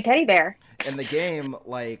a handy teddy bear. In the game,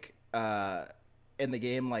 like a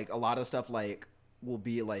lot of stuff like will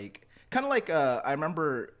be like kind of like I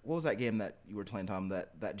remember, what was that game that you were playing, Tom?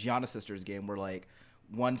 That Gianna Sisters game where like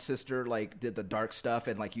one sister like did the dark stuff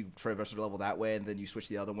and like you traverse the level that way, and then you switch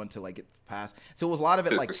the other one to like get past. So it was a lot of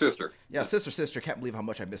it sister. Yeah, sister. Can't believe how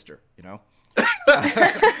much I missed her. You know.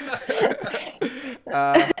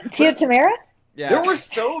 Tia Tamara. Yeah. There were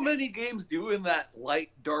so many games doing that light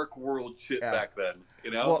dark world shit back then.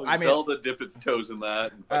 You know, well, I mean, Zelda dipped its toes in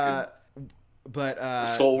that. And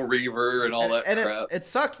but Soul Reaver and all that crap. It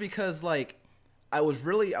sucked because like I was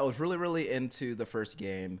really into the first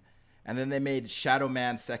game, and then they made Shadow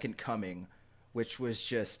Man Second Coming, which was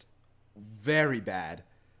just very bad.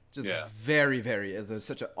 Very, very. It was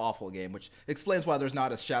such an awful game, which explains why there's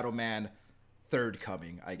not a Shadow Man Third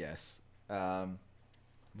Coming, I guess.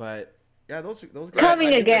 But yeah, those games.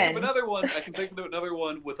 Coming again. I can think of another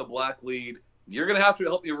one with a black lead. You're gonna have to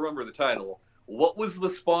help me remember the title. What was the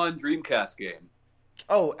Spawn Dreamcast game?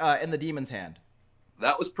 Oh, In the Demon's Hand.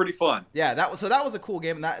 That was pretty fun. Yeah, that was a cool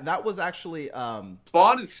game. And that was actually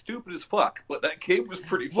Spawn is stupid as fuck, but that game was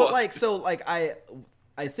pretty fun. Well,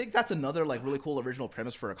 I think that's another like really cool original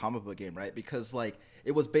premise for a comic book game, right? Because like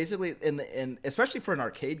it was basically in especially for an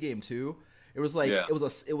arcade game too. It was like it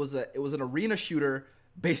was an arena shooter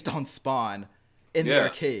based on Spawn in the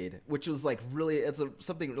arcade, which was like really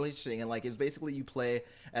something really interesting. And like it's basically you play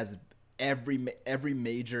as every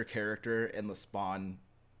major character in the Spawn.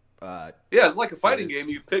 It's like a fighting game.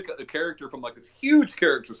 You pick a character from like this huge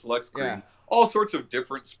character select screen. Yeah. All sorts of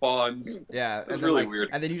different spawns. Yeah, it's really weird.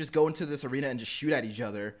 And then you just go into this arena and just shoot at each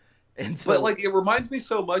other. And so, but like it reminds me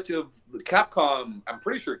so much of the Capcom. I'm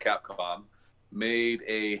pretty sure Capcom made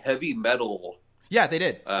a heavy metal. Yeah, they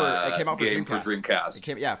did. It came out for game Dreamcast. For Dreamcast. It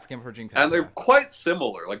came for Dreamcast. And they're quite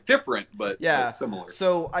similar, like different, but similar.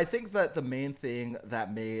 So I think that the thing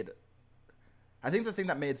that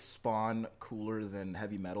made Spawn cooler than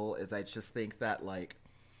heavy metal is I just think that like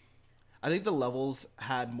I think the levels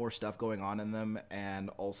had more stuff going on in them, and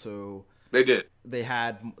also they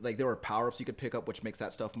had like there were power-ups you could pick up, which makes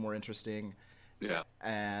that stuff more interesting. Yeah.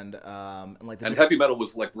 And heavy metal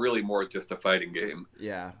was like really more just a fighting game.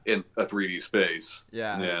 Yeah. In a 3D space.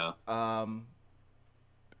 Yeah. Yeah.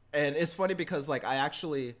 And it's funny because like I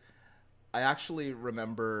actually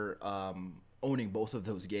remember owning both of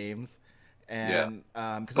those games. And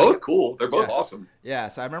both cool. They're both awesome. Yeah,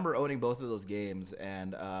 so I remember owning both of those games,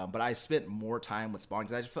 and but I spent more time with Spawn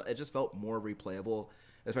because it just felt more replayable,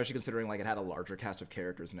 especially considering like it had a larger cast of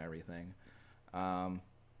characters and everything.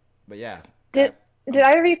 But yeah. Did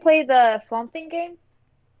I replay the Swamp Thing game?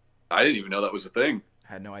 I didn't even know that was a thing.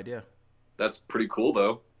 I had no idea. That's pretty cool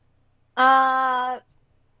though. Uh,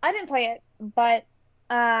 I didn't play it, but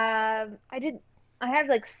I did. I have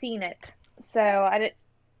like seen it, so I did,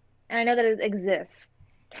 and I know that it exists.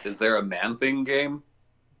 Is there a Man Thing game?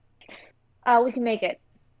 We can make it.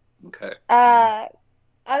 Okay. Uh,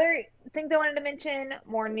 Other things I wanted to mention,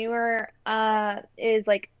 more newer, is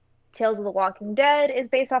like Tales of the Walking Dead is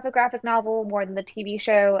based off a graphic novel more than the TV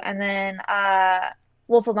show, and then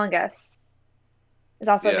Wolf Among Us is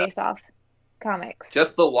also Yeah. based off comics.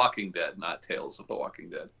 Just The Walking Dead, not Tales of the Walking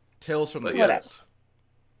Dead. Tales from the But Whatever. yes.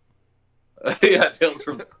 Yeah, Tales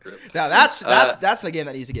from the Crypt. Now that's a game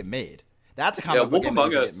that needs to get made. That's a comic book Wolf game that Among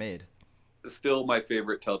needs to Us. get made. Still my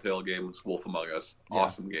favorite Telltale game is Wolf Among Us. Yeah.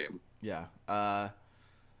 Awesome game. Yeah.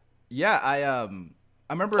 Yeah. I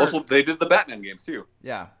remember. Also, they did the Batman games too.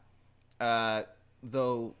 Yeah.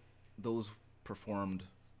 Though those performed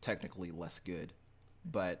technically less good,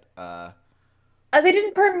 but They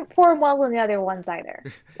didn't perform well in the other ones either.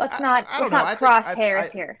 Let's not I don't let's know. not cross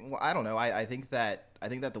hairs here. Well, I don't know. I think that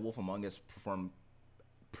the Wolf Among Us performed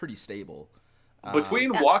pretty stable.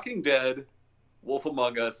 Between Walking Dead, Wolf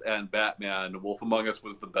Among Us, and Batman, Wolf Among Us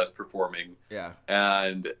was the best performing. Yeah.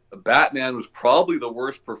 And Batman was probably the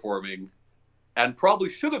worst performing, and probably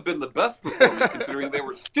should have been the best performing considering they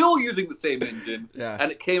were still using the same engine, Yeah.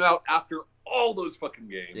 and it came out after all those fucking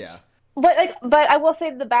games. Yeah. But I will say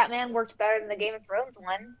the Batman worked better than the Game of Thrones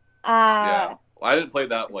one. Yeah. I didn't play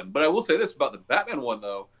that one. But I will say this about the Batman one,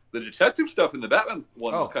 though. The detective stuff in the Batman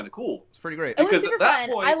one was kind of cool. It's pretty great. It was Because super at that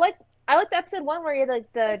fun. point- I liked the episode one where you had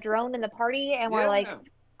like the drone in the party, and we're like,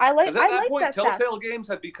 Because at that like point, that stuff. Telltale games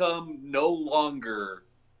had become no longer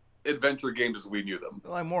adventure games as we knew them.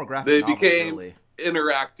 Like more graphic They novels, became really.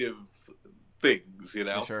 interactive things, you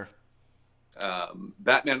know? For sure.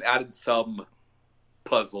 Batman added some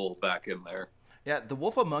puzzle back in there. Yeah, The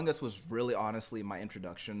Wolf Among Us was really honestly my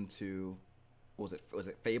introduction to what was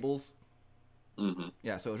it Fables? Mm-hmm.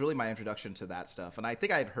 Yeah, so it was really my introduction to that stuff. And I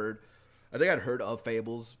think I'd heard of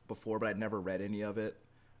Fables before, but I'd never read any of it.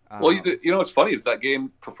 Well, you know what's funny is that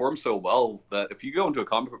game performed so well that if you go into a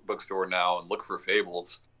comic book store now and look for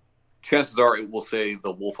Fables, chances are it will say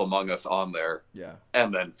The Wolf Among Us on there. Yeah.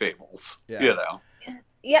 And then Fables. Yeah. You know?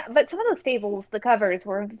 Yeah, but some of those Fables, the covers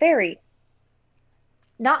were very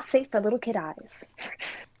not safe for little kid eyes.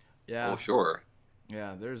 Yeah. Well, sure.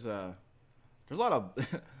 Yeah, there's a lot of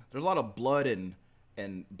there's a lot of blood and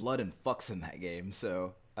fucks in that game.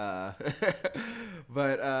 So,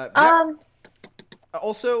 but yeah.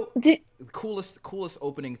 Also, coolest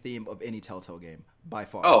opening theme of any Telltale game by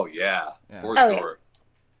far. Oh yeah. For Oh, sure.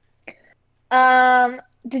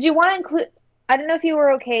 Did you want to include? I don't know if you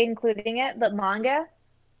were okay including it, but manga.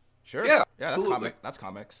 Sure. Yeah, that's absolutely. That's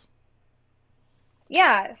comics.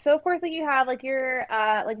 Yeah, so of course, like you have like your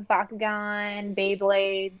like Bakugan,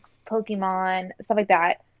 Beyblades, Pokemon, stuff like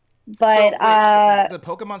that. But the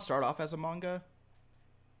Pokemon start off as a manga.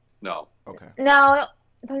 No. Okay. no,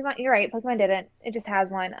 Pokemon. You're right. Pokemon didn't. It just has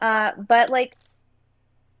one. But like,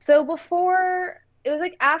 so before it was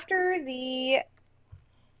like after the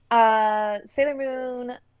Sailor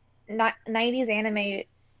Moon 90s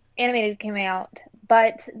animated came out,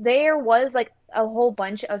 but there was like a whole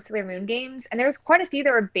bunch of Sailor Moon games, and there was quite a few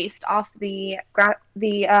that were based off the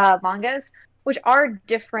mangas, which are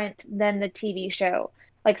different than the TV show.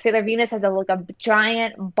 Like Sailor Venus has a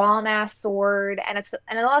giant bomb ass sword, and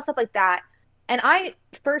a lot of stuff like that. And I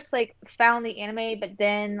first like found the anime, but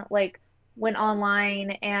then like went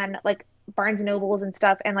online and like Barnes and Nobles and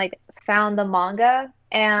stuff, and like found the manga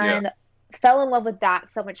and fell in love with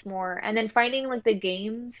that so much more. And then finding like the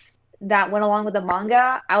games that went along with the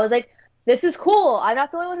manga, I was like, this is cool. I'm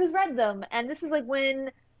not the only one who's read them. And this is like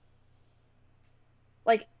when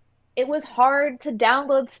like it was hard to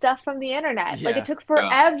download stuff from the internet. Like Yeah. it took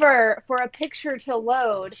forever for a picture to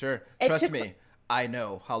load. Sure. It Trust took- me. I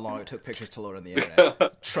know how long it took pictures to load on the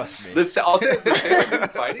internet. Trust me. I'll say the Sailor Moon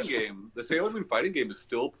fighting game. The Sailor Moon fighting game is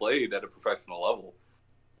still played at a professional level.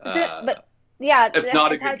 But yeah, It's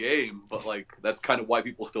not a it has- good game, but like that's kind of why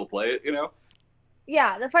people still play it, you know?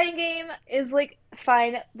 Yeah, the fighting game is like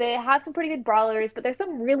fine. They have some pretty good brawlers, but there's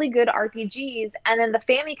some really good RPGs. And then the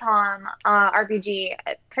Famicom RPG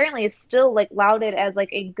apparently is still like lauded as like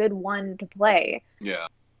a good one to play. Yeah.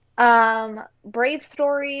 Brave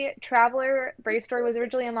Story, Traveler. Brave Story was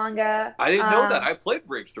originally a manga. I didn't know that. I played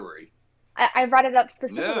Brave Story. I brought it up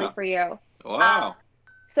specifically Yeah. for you. Wow.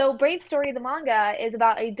 So Brave Story, the manga, is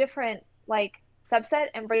about a different like subset,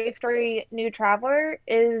 and Brave Story New Traveler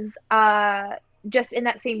is just in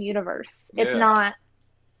that same universe. It's Yeah. not.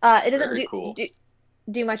 It doesn't Very cool.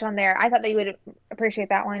 do much on there. I thought that you would appreciate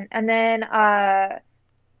that one. And then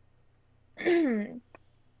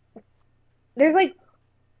there's like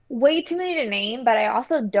way too many to name, but I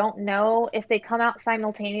also don't know if they come out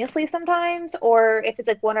simultaneously sometimes or if it's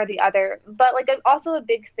like one or the other. But like also a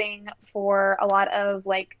big thing for a lot of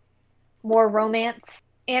like more romance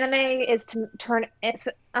anime is to turn it's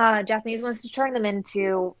Japanese ones to turn them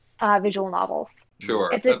into visual novels. Sure,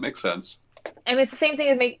 It's a, that makes sense. I mean, it's the same thing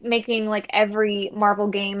as making like every Marvel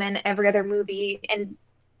game and every other movie and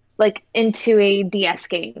like into a DS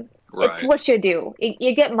game. It's Right. what you do.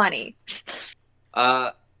 You get money.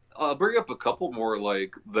 Uh, I'll bring up a couple more.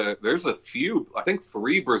 Like there's a few. I think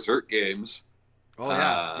 3 Berserk games. Oh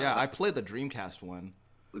yeah. I played the Dreamcast one.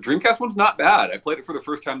 The Dreamcast one's not bad. I played it for the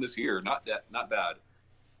first time this year. Not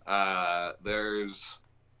bad. There's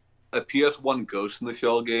a PS1 Ghost in the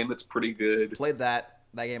Shell game that's pretty good. Played that.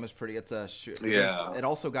 That game is pretty. It's a shoot. Yeah. It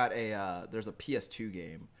also got a. There's a PS2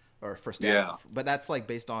 game or for Yeah. but that's like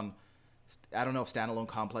based on. I don't know if Standalone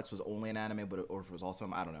Complex was only an anime, or if it was also.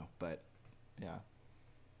 I don't know, but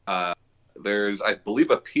yeah. There's, I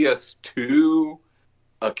believe, a PS2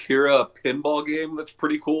 Akira pinball game that's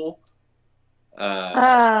pretty cool.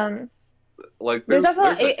 Like There's also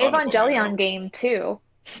a ton of them, Evangelion game too.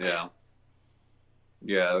 Yeah,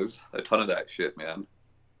 there's a ton of that shit, man.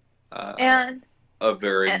 And Of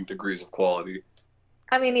varying degrees of quality.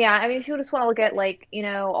 I mean, yeah, I mean, if you just want to look at like,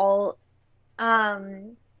 all, I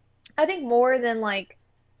think more than like,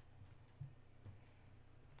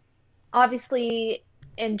 obviously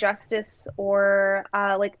Injustice or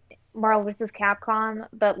like Marvel vs. Capcom,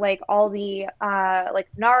 but like all the like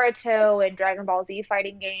Naruto and Dragon Ball Z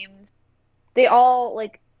fighting games, they all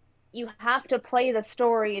like you have to play the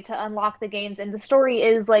story to unlock the games, and the story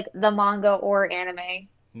is like the manga or anime.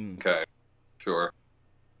 Okay, sure.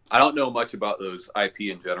 I don't know much about those IP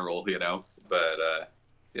in general, but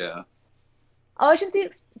yeah. Oh, I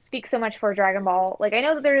shouldn't speak so much for Dragon Ball. Like, I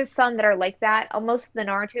know that there's some that are like that. Most of the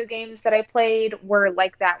Naruto games that I played were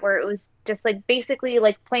like that, where it was just like basically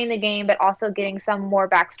like playing the game, but also getting some more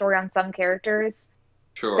backstory on some characters.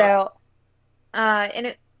 Sure. So, and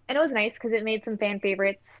it was nice because it made some fan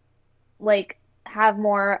favorites like have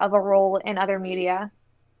more of a role in other media.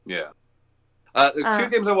 Yeah. There's 2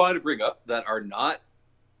 games I wanted to bring up that are not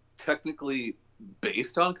technically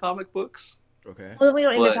based on comic books. Okay. Well, we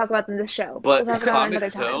don't need to talk about them in this show. But we'll talk about it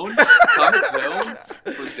another time. Comic Zone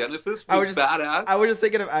for Genesis was badass. I was just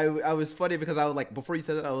thinking of, I was funny because I was like, before you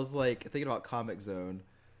said that, I was like thinking about Comic Zone.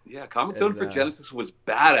 Yeah, Comic Zone for Genesis was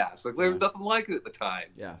badass. Like, there was nothing like it at the time.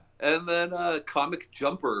 Yeah. And then Comic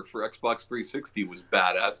Jumper for Xbox 360 was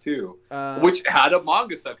badass too, which had a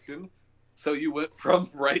manga section, so you went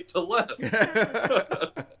from right to left.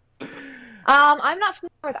 I'm not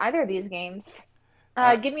familiar with either of these games.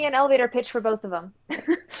 Give me an elevator pitch for both of them.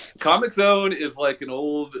 Comic Zone is like an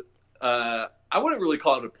old, I wouldn't really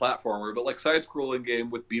call it a platformer, but like side-scrolling game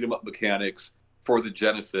with beat-em-up mechanics for the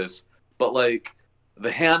Genesis. But like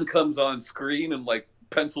the hand comes on screen and like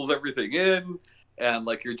pencils everything in, and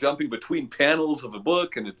like you're jumping between panels of a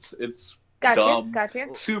book, and it's dumb. Gotcha.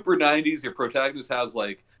 Super 90s. Your protagonist has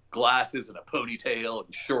like glasses and a ponytail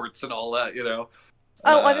and shorts and all that,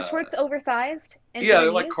 Oh, are the shorts oversized? Yeah,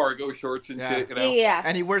 they're like cargo shorts and shit, Yeah.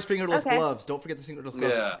 And he wears fingerless gloves. Don't forget the fingerless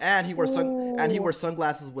gloves. Yeah. And he wears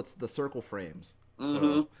sunglasses with the circle frames.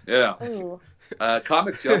 Mm-hmm. Yeah.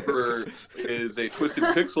 Comic Jumper is a Twisted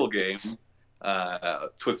Pixel game.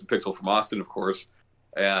 Twisted Pixel from Austin, of course.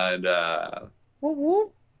 And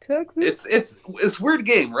Texas. it's a weird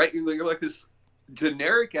game, right? You're like this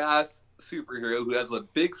generic ass superhero who has a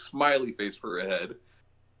big smiley face for a head.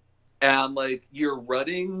 And like you're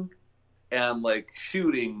running and like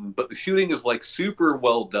shooting, but the shooting is like super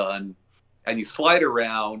well done, and you slide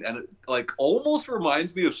around, and it like almost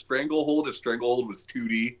reminds me of Stranglehold if Stranglehold was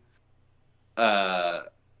 2D.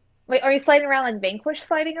 Wait, are you sliding around like Vanquish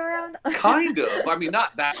sliding around? Kind of. I mean,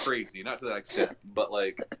 not that crazy, not to that extent, but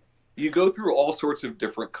like you go through all sorts of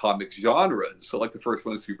different comic genres. So like the first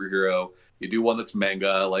one is superhero. You do one that's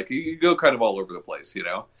manga. Like you go kind of all over the place.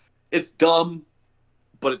 It's dumb,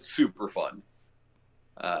 but it's super fun.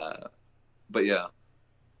 But yeah.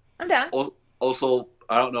 I'm down. Also,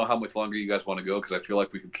 I don't know how much longer you guys want to go because I feel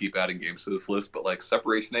like we could keep adding games to this list. But like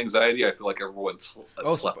Separation Anxiety, I feel like everyone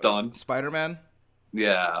slept on. Spider-Man?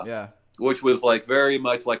 Yeah. Yeah. Which was like very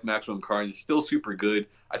much like Maximum Carnage, still super good.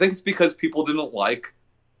 I think it's because people didn't like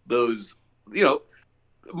those,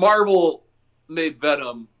 Marvel made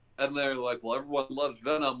Venom, and they're like, well, everyone loves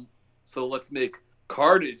Venom, so let's make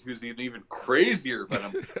Carnage, who's an even crazier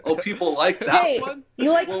Venom. Oh, people like that one?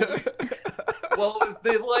 You like... Well, if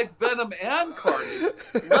they like Venom and Carnage,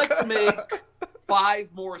 let's make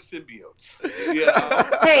 5 more symbiotes.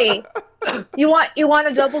 Hey, you want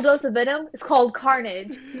a double dose of Venom? It's called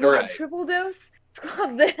Carnage. You want a triple dose? It's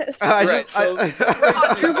called this. Right. So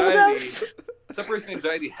Quadruple Separation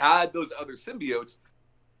Anxiety had those other symbiotes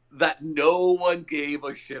that no one gave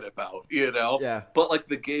a shit about, you know? Yeah. But like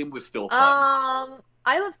the game was still fun.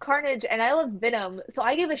 I love Carnage and I love Venom, so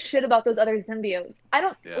I give a shit about those other symbiotes. I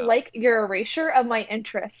don't Yeah. like your erasure of my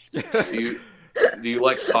interest. Do you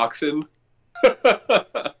like Toxin?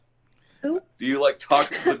 Who? Do you like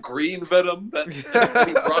Toxin, the green Venom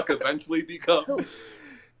that Brock eventually becomes?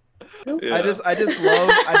 Yeah. I just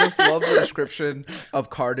love the description of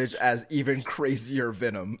Carnage as even crazier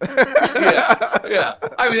Venom. yeah.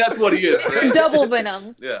 I mean, that's what he is, right? Double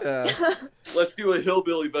Venom. Yeah. Let's do a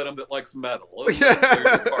hillbilly Venom that likes metal. Carnage,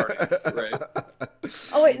 right?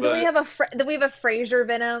 Oh wait, then we have a Frasier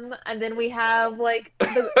Venom, and then we have like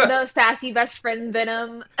the sassy best friend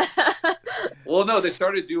Venom. Well, no, they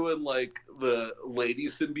started doing like the lady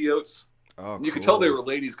symbiotes. Oh, you could tell they were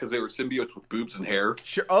ladies because they were symbiotes with boobs and hair.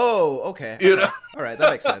 Sure. Oh, okay. You know? All right, that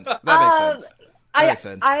makes sense. That makes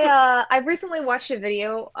sense. I recently watched a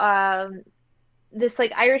video. This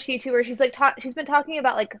like Irish YouTuber, she's been talking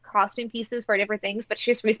about like costume pieces for different things, but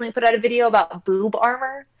she just recently put out a video about boob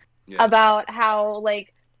armor, about how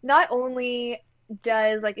like not only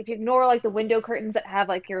does like if you ignore like the window curtains that have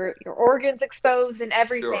like your organs exposed and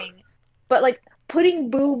everything, but like putting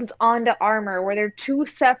boobs onto armor where they're two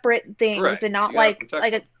separate things and not like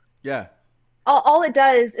a all it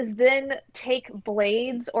does is then take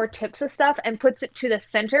blades or tips of stuff and puts it to the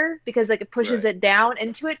center because like it pushes it down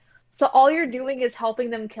into it. So all you're doing is helping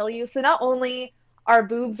them kill you. So not only are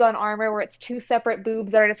boobs on armor where it's two separate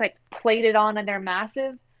boobs that are just like plated on and they're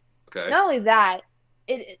massive. Not only that,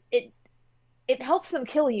 it helps them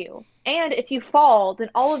kill you. And if you fall, then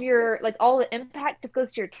all of your like all the impact just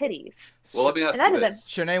goes to your titties. Well, let me ask you this.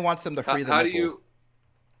 Shanae wants them to free the nipple.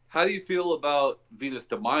 How do you feel about Venus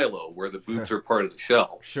de Milo, where the boobs are part of the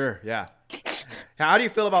shell? Sure, yeah. How do you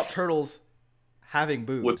feel about turtles having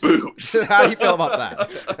boobs? With boobs. How do you feel about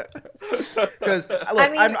that? Because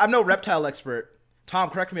I'm no reptile expert. Tom,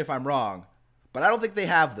 correct me if I'm wrong, but I don't think they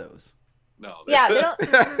have those. No. Yeah, they don't.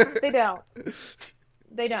 They don't.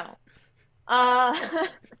 They don't.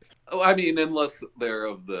 I mean, unless they're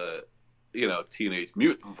of the, Teenage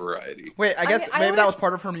Mutant variety. Wait, I guess maybe that was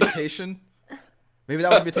part of her mutation. Maybe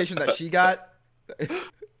that was a mutation that she got. Well,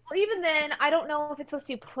 even then, I don't know if it's supposed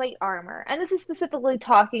to be plate armor. And this is specifically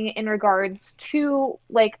talking in regards to,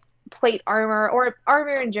 like, plate armor or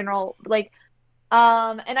armor in general. Like,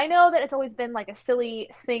 and I know that it's always been, like, a silly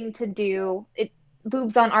thing to do.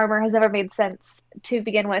 Boobs on armor has never made sense to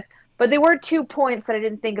begin with. But there were 2 points that I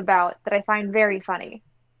didn't think about that I find very funny.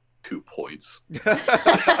 2 points. Talk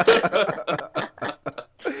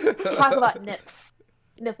about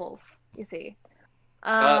nipples, you see.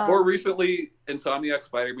 More recently, Insomniac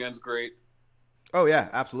Spider-Man's great. Oh yeah,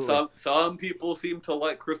 absolutely. Some people seem to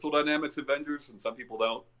like Crystal Dynamics Avengers, and some people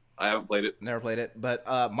don't. I haven't played it. Never played it, but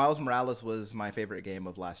Miles Morales was my favorite game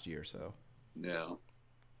of last year. So yeah.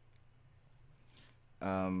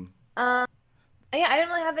 Yeah, I didn't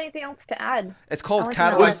really have anything else to add. It's called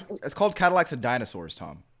Cadillacs. It's called Cadillacs and Dinosaurs,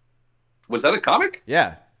 Tom. Was that a comic?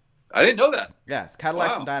 Yeah. I didn't know that. Yeah, it's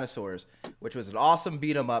Cadillacs and Dinosaurs, which was an awesome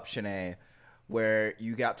beat 'em up, Shanae, where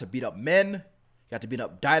you got to beat up men, you got to beat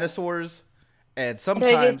up dinosaurs, and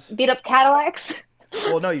sometimes beat up Cadillacs.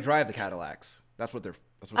 Well, no, you drive the Cadillacs. That's what they're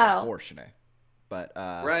for, Shanae. But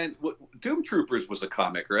Ryan, Doom Troopers was a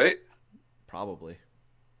comic, right? Probably.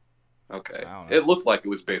 Okay. It looked like it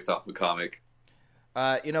was based off the comic.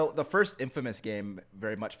 The first Infamous game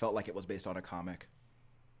very much felt like it was based on a comic.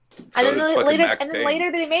 So and then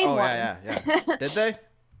later they made one. Yeah. Did they?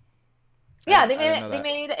 Yeah, they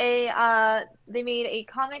made a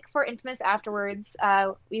comic for Infamous afterwards.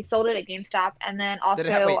 We sold it at GameStop, and then also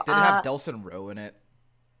did it have Delson Rowe in it?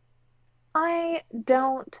 I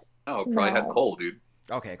don't. Oh, it probably had Cole, dude.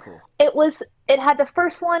 Okay, cool. It had the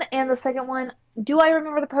first one and the second one. Do I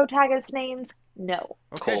remember the protagonist names? No.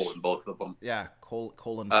 Okay. Cole in both of them. Yeah, Cole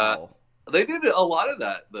and Paul. They did a lot of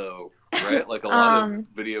that though, right? Like a lot of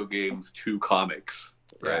video games to comics,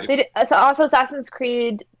 right? They did, so also Assassin's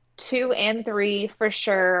Creed 2 and 3 for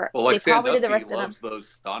sure. Well, like Sandusky loves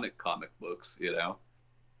those Sonic comic books,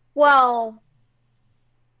 Well,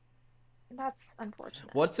 that's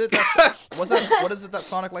unfortunate. What is it that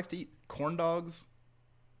Sonic likes to eat? Corn dogs?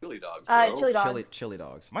 Chili dogs, bro. Chili dogs. Chili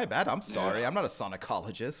dogs. My bad. I'm sorry. Yeah. I'm not a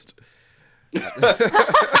Sonicologist.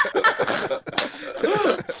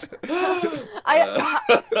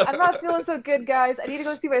 I'm not feeling so good, guys. I need to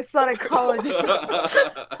go see my Sonicologist.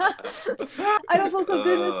 I don't feel so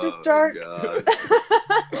good, Mr. Stark.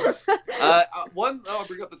 One I'll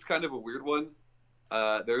bring up that's kind of a weird one.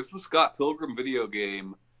 There's the Scott Pilgrim video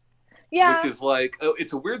game Yeah. which is like, oh,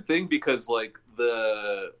 it's a weird thing because like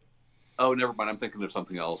oh, never mind, I'm thinking of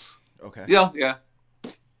something else. Okay. Yeah.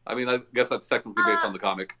 I mean, I guess that's technically based on the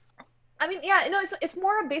comic. I mean, yeah, no, it's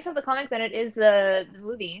more based off the comic than it is the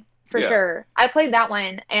movie for Yeah. sure. I played that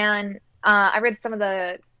one, and I read some of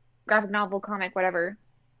the graphic novel, comic, whatever.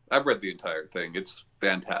 I've read the entire thing. It's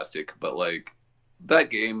fantastic, but like that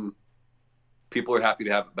game, people are happy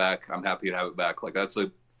to have it back. I'm happy to have it back. Like that's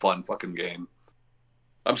a fun fucking game.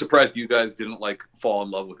 I'm surprised you guys didn't like fall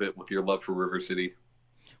in love with it with your love for River City.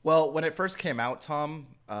 Well, when it first came out, Tom,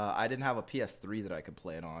 I didn't have a PS3 that I could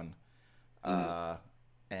play it on.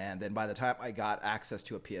 And then by the time I got access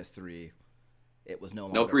to a PS3, it was no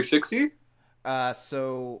longer. No 360?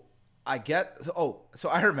 So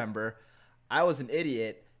I remember I was an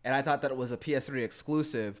idiot and I thought that it was a PS3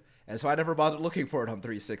 exclusive, and so I never bothered looking for it on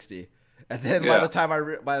 360. And then by the time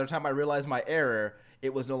I realized my error,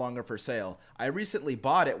 it was no longer for sale. I recently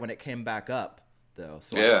bought it when it came back up, though,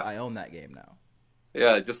 so I own that game now.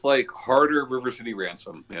 Yeah, just like harder River City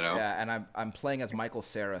Ransom, you know. Yeah, and I'm playing as Michael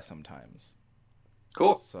Cera sometimes.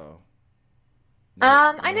 Cool. So.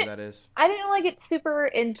 I didn't. That is. I didn't really get super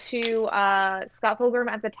into Scott Pilgrim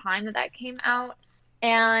at the time that came out,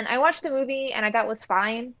 and I watched the movie and I thought it was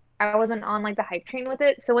fine. I wasn't on like the hype train with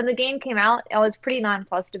it. So when the game came out, I was pretty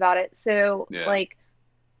nonplussed about it. So like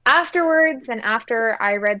afterwards, and after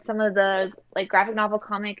I read some of the like graphic novel,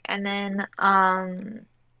 comic, and then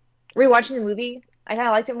rewatching the movie, I kind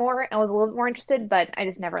of liked it more and was a little bit more interested, but I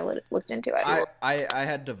just never looked into it. I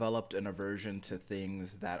had developed an aversion to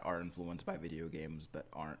things that are influenced by video games but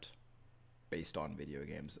aren't based on video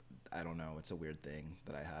games. I don't know. It's a weird thing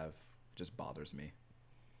that I have. It just bothers me.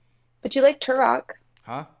 But you like Turok.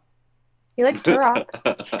 Huh? You like Turok.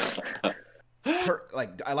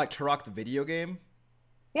 I like Turok the video game?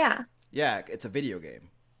 Yeah. Yeah, it's a video game.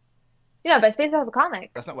 Yeah, but it's based off a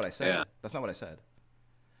comic. That's not what I said. Yeah. That's not what I said.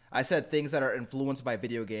 I said things that are influenced by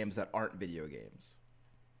video games that aren't video games.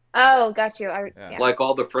 Oh, got you. Yeah. Like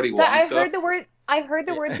all the Freddie So Wong I stuff. heard the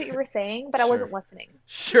words that you were saying, but I wasn't listening.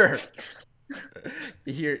 Sure.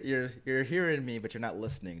 You're hearing me, but you're not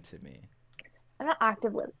listening to me. I'm not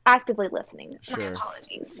actively listening. Sure. My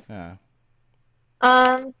apologies. Yeah.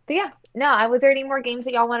 But yeah, no. Was there any more games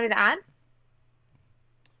that y'all wanted to add?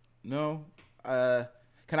 No.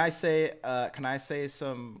 Can I say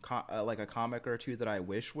some like a comic or two that I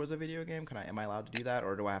wish was a video game? Am I allowed to do that,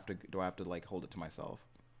 or do I have to like hold it to myself?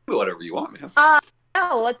 Do whatever you want, man.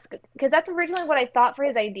 No, let's, because that's originally what I thought for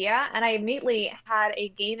his idea, and I immediately had a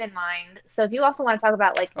game in mind. So if you also want to talk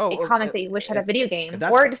about like a comic that you wish had a video game,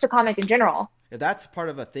 or just a comic in general. If that's part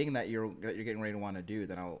of a thing that you're getting ready to want to do,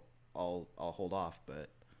 then I'll hold off. But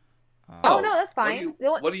no, that's fine.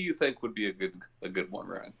 What do you think would be a good one,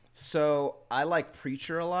 Ryan? So I like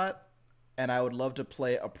Preacher a lot, and I would love to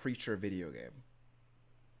play a Preacher video game.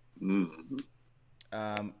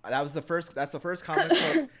 That's the first comic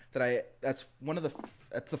book that's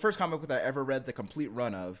the first comic book that I ever read the complete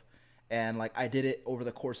run of, and like I did it over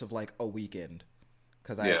the course of like a weekend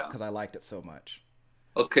because I liked it so much.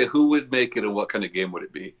 Okay, who would make it, and what kind of game would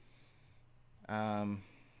it be?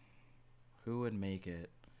 Who would make it?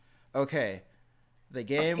 Okay, the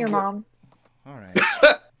game. Your mom. All right.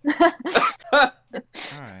 All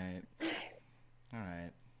right.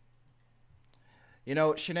 You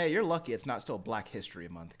know, Shanae, you're lucky it's not still Black History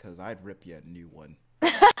Month, because I'd rip you a new one.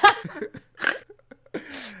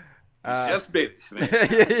 Yes, baby,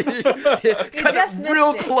 Shanae. Kind of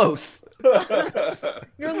real close.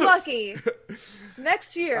 You're lucky.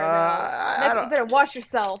 Next year, you better watch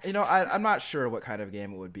yourself. You know, I'm not sure what kind of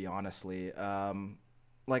game it would be, honestly.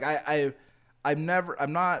 Like I'm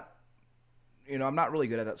not really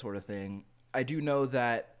good at that sort of thing. I do know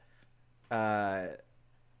that.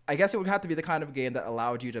 I guess it would have to be the kind of game that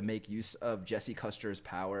allowed you to make use of Jesse Custer's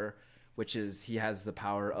power, which is he has the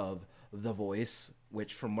power of the voice,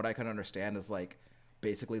 which from what I can understand is like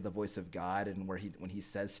basically the voice of God, and when he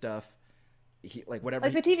says stuff, he like whatever.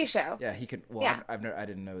 Like the TV show. Yeah, he can. Well, yeah. I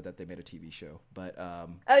didn't know that they made a TV show, but oh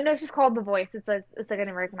no, it's just called The Voice. It's like an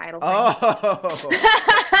American Idol thing.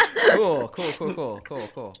 Oh,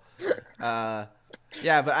 cool.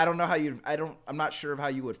 Yeah, but I don't know how I'm not sure of how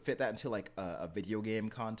you would fit that into like a video game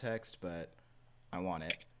context, but I want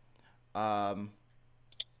it.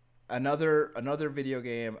 Another video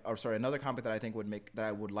game, another comic that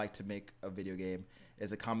I would like to make a video game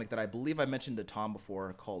is a comic that I believe I mentioned to Tom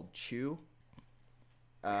before called Chew.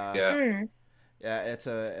 Yeah, it's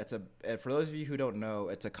a for those of you who don't know,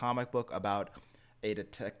 it's a comic book about a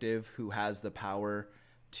detective who has the power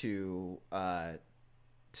to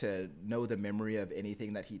know the memory of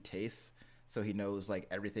anything that he tastes. so he knows like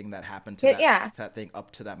everything that happened to that thing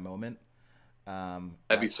up to that moment.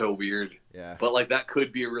 That'd be so weird. Yeah, but like that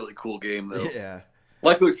could be a really cool game though. Yeah,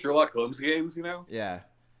 like those Sherlock Holmes games, you know? Yeah,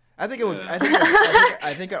 I think it would. Yeah.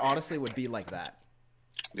 I think it honestly would be like that.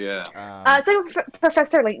 Yeah. It's like a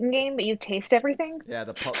Professor Layton game, but you taste everything. Yeah,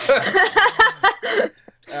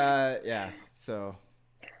 yeah. So.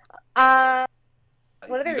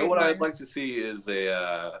 What you know what I'd like to see is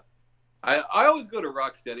a. I always go to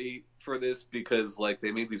Rocksteady for this because like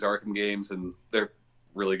they made these Arkham games and they're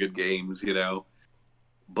really good games, you know.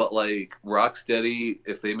 But like Rocksteady,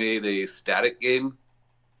 if they made a Static game,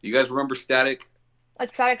 you guys remember Static?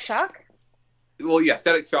 Like Static Shock? Well, yeah,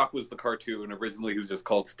 Static Shock was the cartoon. Originally, he was just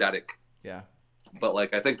called Static. Yeah. But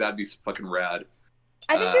like, I think that'd be fucking rad.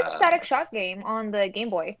 I think there's a Static Shock game on the Game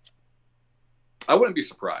Boy. I wouldn't be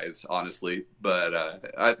surprised, honestly, but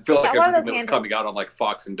I feel like everything that was coming out on like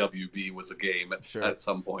Fox and WB was a game at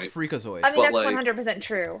some point. Freakazoid. I mean, that's 100%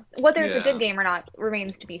 true. Whether it's a good game or not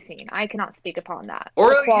remains to be seen. I cannot speak upon that.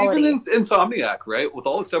 Or even Insomniac, right? With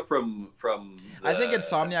all the stuff from I think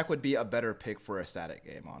Insomniac would be a better pick for a Static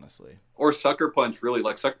game, honestly. Or Sucker Punch, really.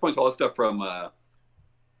 Like Sucker Punch, all the stuff from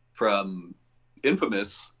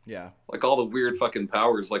Infamous. Yeah. Like all the weird fucking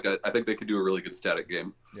powers. Like I think they could do a really good Static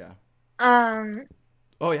game. Yeah.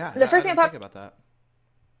 Oh yeah. The first thing think about that.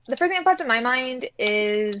 The first thing that popped in my mind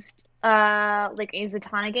is like a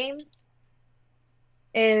Zatanna game.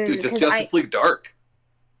 Dude, just Justice League Dark.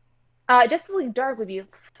 Justice League Dark would be a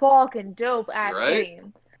fucking dope ass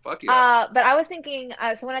game. Fuck yeah. But I was thinking,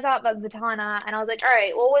 so when I thought about Zatanna, and I was like, all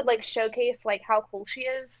right, what would like showcase like how cool she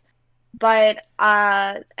is? But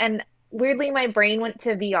and weirdly, my brain went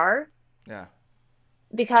to VR. Yeah.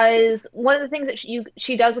 Because one of the things that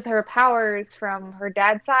she does with her powers from her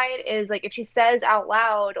dad's side is like if she says out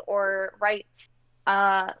loud or writes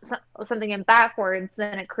something in backwards,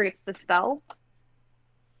 then it creates the spell.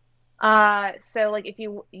 So like if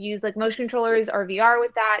you use like motion controllers or VR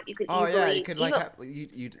with that, you could easily. You could like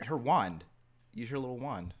her wand. Use her little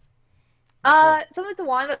wand. Some of it's a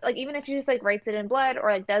wand, but like even if she just like writes it in blood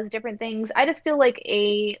or like does different things, I just feel like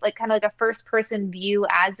kind of like a first person view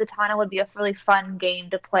as Zatanna would be a really fun game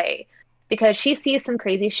to play because she sees some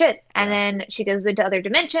crazy shit and then she goes into other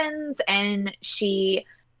dimensions and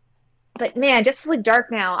but man, Justice League Dark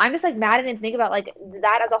now, I'm just like mad and think about like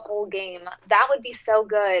that as a whole game. That would be so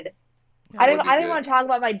good. Yeah, I don't want to talk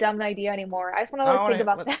about my dumb idea anymore. I just want to like, think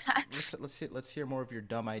about that. Let's hear more of your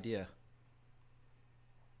dumb idea.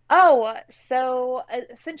 Oh, so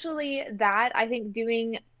essentially that I think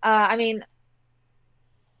doing, I mean,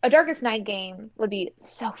 a Darkest Night game would be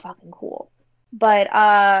so fucking cool. But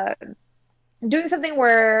doing something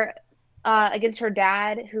where against her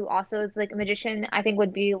dad, who also is like a magician, I think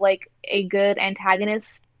would be like a good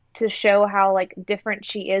antagonist to show how like different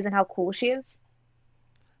she is and how cool she is.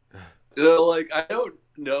 You know, like I don't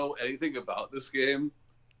know anything about this game.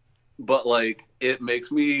 But like, it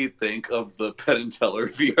makes me think of the Penn and Teller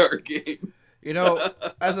VR game. You know,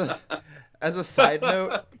 as a side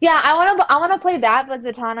note, yeah, I want to play that with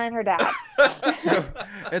Zatanna and her dad. So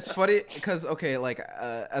it's funny because like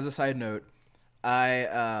as a side note, I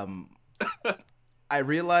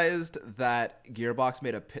realized that Gearbox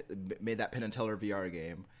made that Penn and Teller VR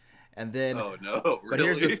game. And then, oh no!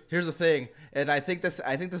 Really? But here's the thing, and I think this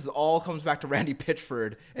all comes back to Randy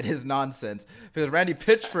Pitchford and his nonsense because Randy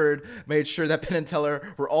Pitchford made sure that Penn and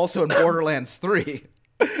Teller were also in Borderlands 3.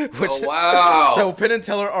 Which, oh wow! So Penn and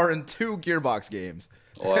Teller are in 2 Gearbox games.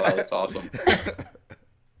 Wow, that's awesome.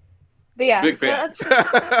 But yeah, big fans.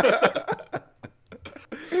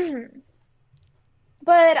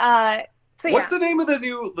 But so what's the name of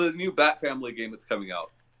the new Bat Family game that's coming out?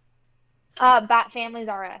 Bat Families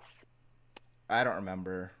RS. I don't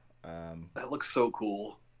remember. That looks so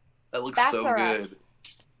cool. That looks Bats so RS. good.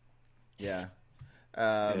 Yeah.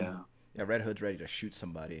 Yeah, Red Hood's ready to shoot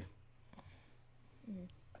somebody.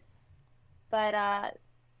 But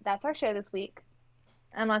that's our show this week.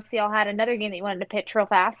 Unless y'all had another game that you wanted to pitch real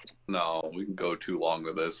fast. No, we can go too long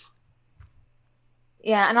with this.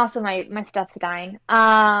 Yeah, and also my stuff's dying.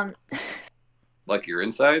 Like your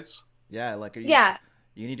insides? Yeah, like yeah.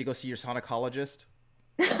 You need to go see your Sonicologist.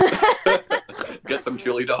 Get some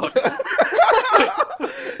chili dogs.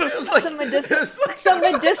 Some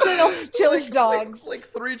medicinal chili dogs. Like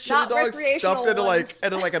 3 chili dogs stuffed into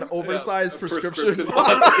like an oversized prescription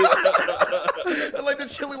bottle. And like the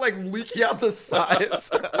chili like leaking out the sides.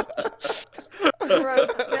 Gross.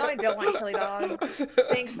 Now I don't want chili dogs.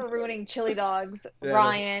 Thanks for ruining chili dogs, yeah,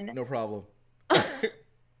 Ryan. No problem.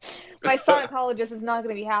 My Sonicologist is not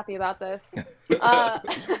going to be happy about this. But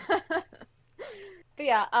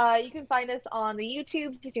yeah, you can find us on the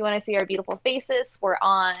YouTubes if you want to see our beautiful faces. We're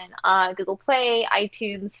on Google Play,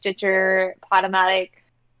 iTunes, Stitcher, Podomatic.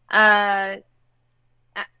 I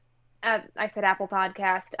said Apple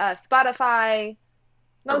Podcast, Spotify,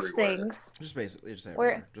 most Everywhere. things. Just basically, just say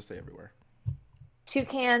everywhere. Just say everywhere. Two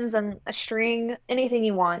cans and a string, anything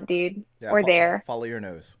you want, dude. Yeah, We're there. Follow your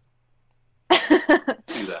nose. Do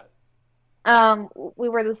that. We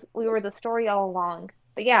were the story all along.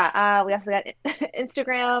 But yeah, we also got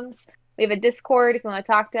Instagrams. We have a Discord if you want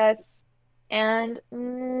to talk to us. And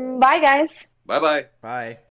bye, guys. Bye-bye. Bye.